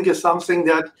I think is something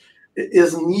that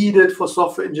is needed for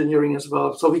software engineering as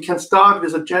well. So we can start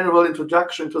with a general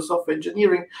introduction to software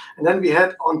engineering, and then we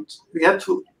had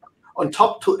to on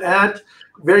top to add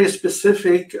very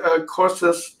specific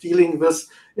courses dealing with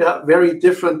very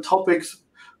different topics.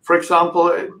 For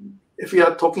example, if we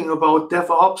are talking about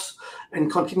DevOps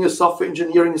and continuous software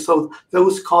engineering, so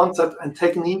those concepts and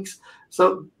techniques,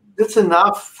 so that's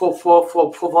enough for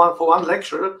one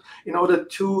lecture in order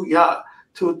to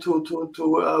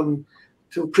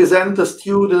present the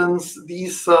students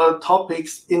these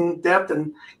topics in depth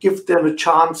and give them a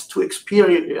chance to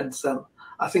experience them.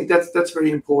 I think that's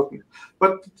very important.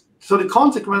 But so the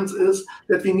consequence is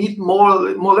that we need more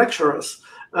lecturers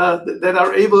that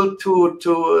are able to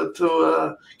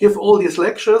give all these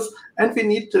lectures, and we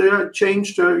need to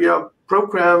change the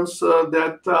programs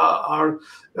that are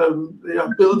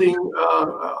building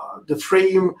the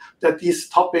frame that these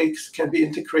topics can be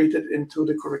integrated into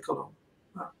the curriculum.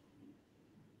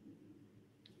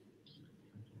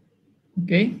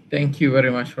 Okay, thank you very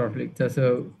much, Prof. Lichter.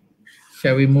 So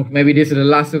shall we move? Maybe this is the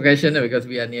last question because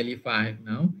we are nearly 5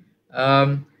 now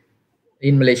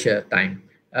in Malaysia time.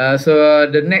 So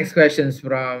the next question is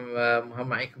from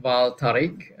Muhammad Iqbal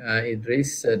Tariq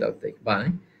Idris, Dr.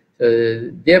 Iqbal. So,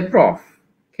 dear Prof,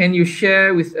 can you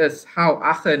share with us how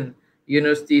Aachen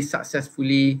University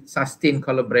successfully sustained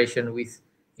collaboration with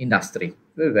industry?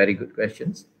 Very good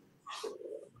questions.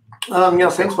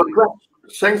 Thanks for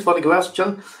the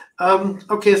question.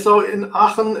 Okay, so in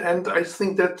Aachen, and I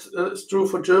think that is true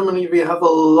for Germany, we have a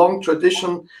long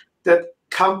tradition that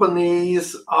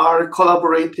companies are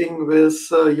collaborating with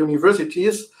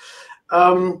universities,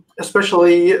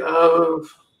 especially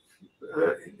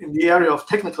in the area of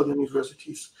technical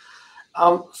universities.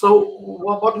 So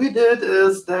what we did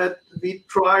is that we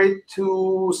tried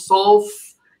to solve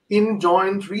in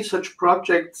joint research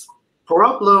projects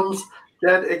problems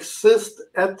that exist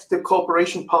at the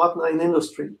cooperation partner in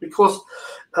industry. Because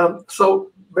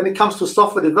so when it comes to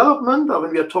software development, or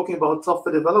when we are talking about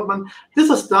software development,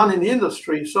 this is done in the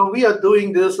industry. So we are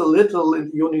doing this a little in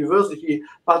the university,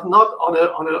 but not on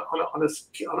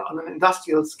an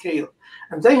industrial scale.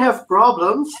 And they have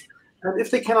problems, and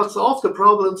if they cannot solve the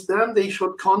problems, then they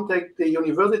should contact the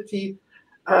university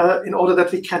in order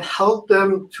that we can help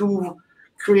them to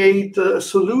create a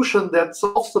solution that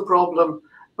solves the problem.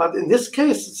 But in this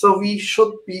case, so we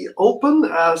should be open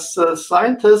as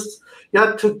scientists,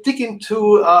 to dig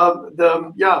into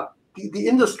the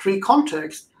industry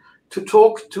context, to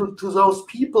talk to those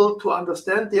people, to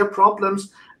understand their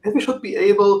problems, and we should be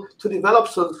able to develop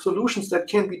solutions that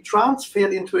can be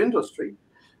transferred into industry.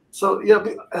 So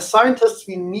as scientists,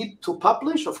 we need to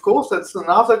publish. Of course, that's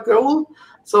another goal.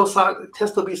 So it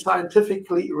has to be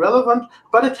scientifically relevant,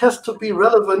 but it has to be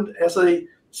relevant as a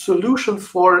solution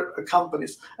for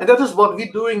companies. And that is what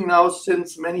we're doing now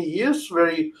since many years,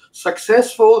 very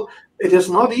successful. It is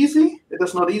not easy. It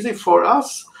is not easy for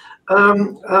us.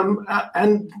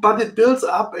 But it builds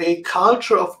up a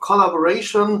culture of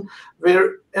collaboration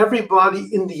where everybody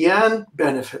in the end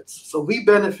benefits. So we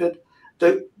benefit,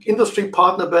 the industry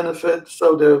partner benefit,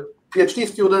 so the PhD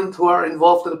students who are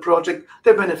involved in the project,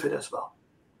 they benefit as well.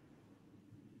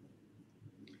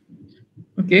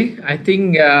 Okay, I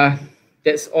think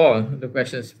that's all the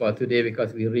questions for today,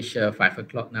 because we reached 5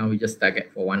 o'clock now. We just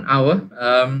target for 1 hour.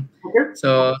 Okay.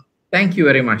 So thank you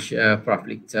very much, Prof.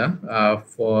 Lichter,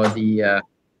 for the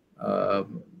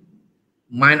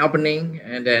mind opening,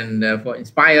 and then for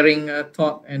inspiring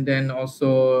talk, and then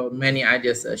also many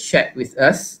ideas shared with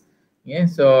us. Yeah,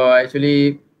 so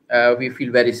actually we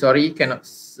feel very sorry cannot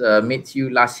meet you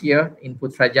last year in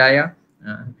Putrajaya.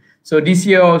 So this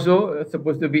year also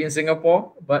supposed to be in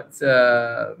Singapore, but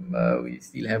we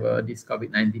still have this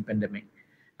COVID-19 pandemic.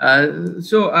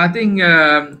 So I think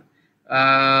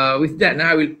with that,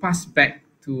 now I will pass back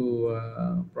to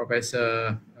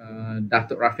Professor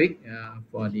Datuk Rafiq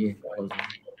for the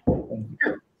closing.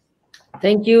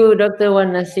 Thank you, Dr.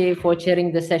 Wan Nasir, for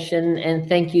chairing the session, and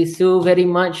thank you so very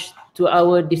much to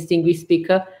our distinguished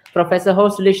speaker, Professor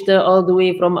Horst Lichter, all the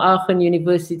way from Aachen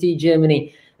University,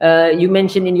 Germany. You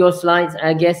mentioned in your slides,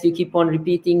 I guess you keep on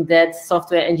repeating that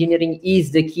software engineering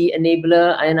is the key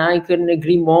enabler, and I couldn't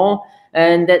agree more.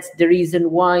 And that's the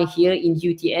reason why here in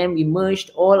UTM, we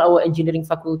merged all our engineering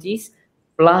faculties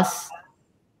plus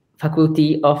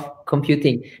Faculty of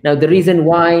Computing. Now, the reason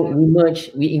why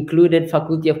we included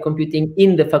Faculty of Computing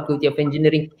in the Faculty of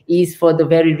Engineering is for the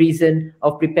very reason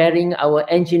of preparing our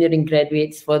engineering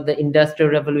graduates for the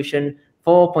Industrial Revolution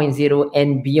 4.0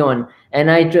 and beyond. And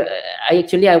I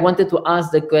wanted to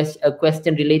ask a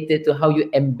question related to how you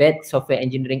embed software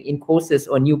engineering in courses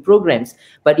or new programs.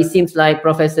 But it seems like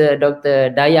Professor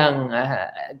Dr.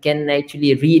 Dayang can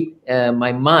actually read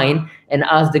my mind and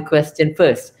ask the question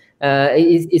first.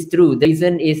 Is true. The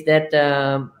reason is that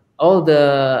all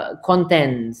the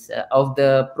contents of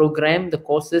the program, the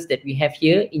courses that we have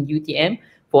here in UTM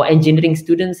for engineering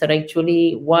students are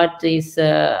actually what is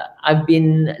I've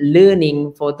been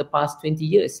learning for the past 20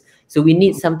 years. So we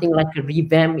need something like a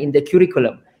revamp in the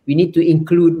curriculum. We need to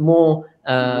include more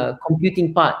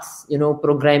computing parts,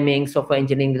 programming, software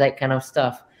engineering, that kind of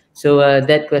stuff. So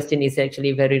that question is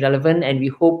actually very relevant, and we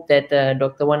hope that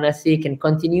Dr. Wan Nasir can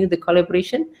continue the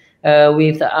collaboration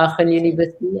with Aachen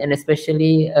University, and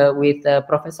especially with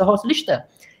Professor Horst Lichter.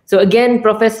 So again,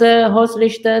 Professor Horst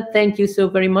Lichter, thank you so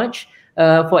very much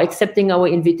for accepting our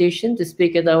invitation to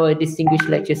speak at our distinguished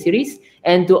lecture series.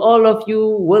 And to all of you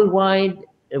worldwide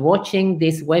watching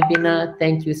this webinar,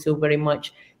 thank you so very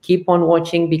much. Keep on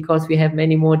watching, because we have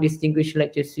many more distinguished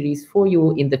lecture series for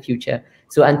you in the future.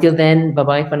 So until then,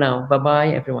 bye-bye for now. Bye-bye,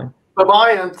 everyone.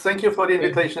 Bye-bye, and thank you for the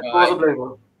invitation. It was a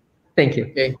pleasure. Thank you.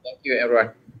 Okay, thank you,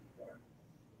 everyone.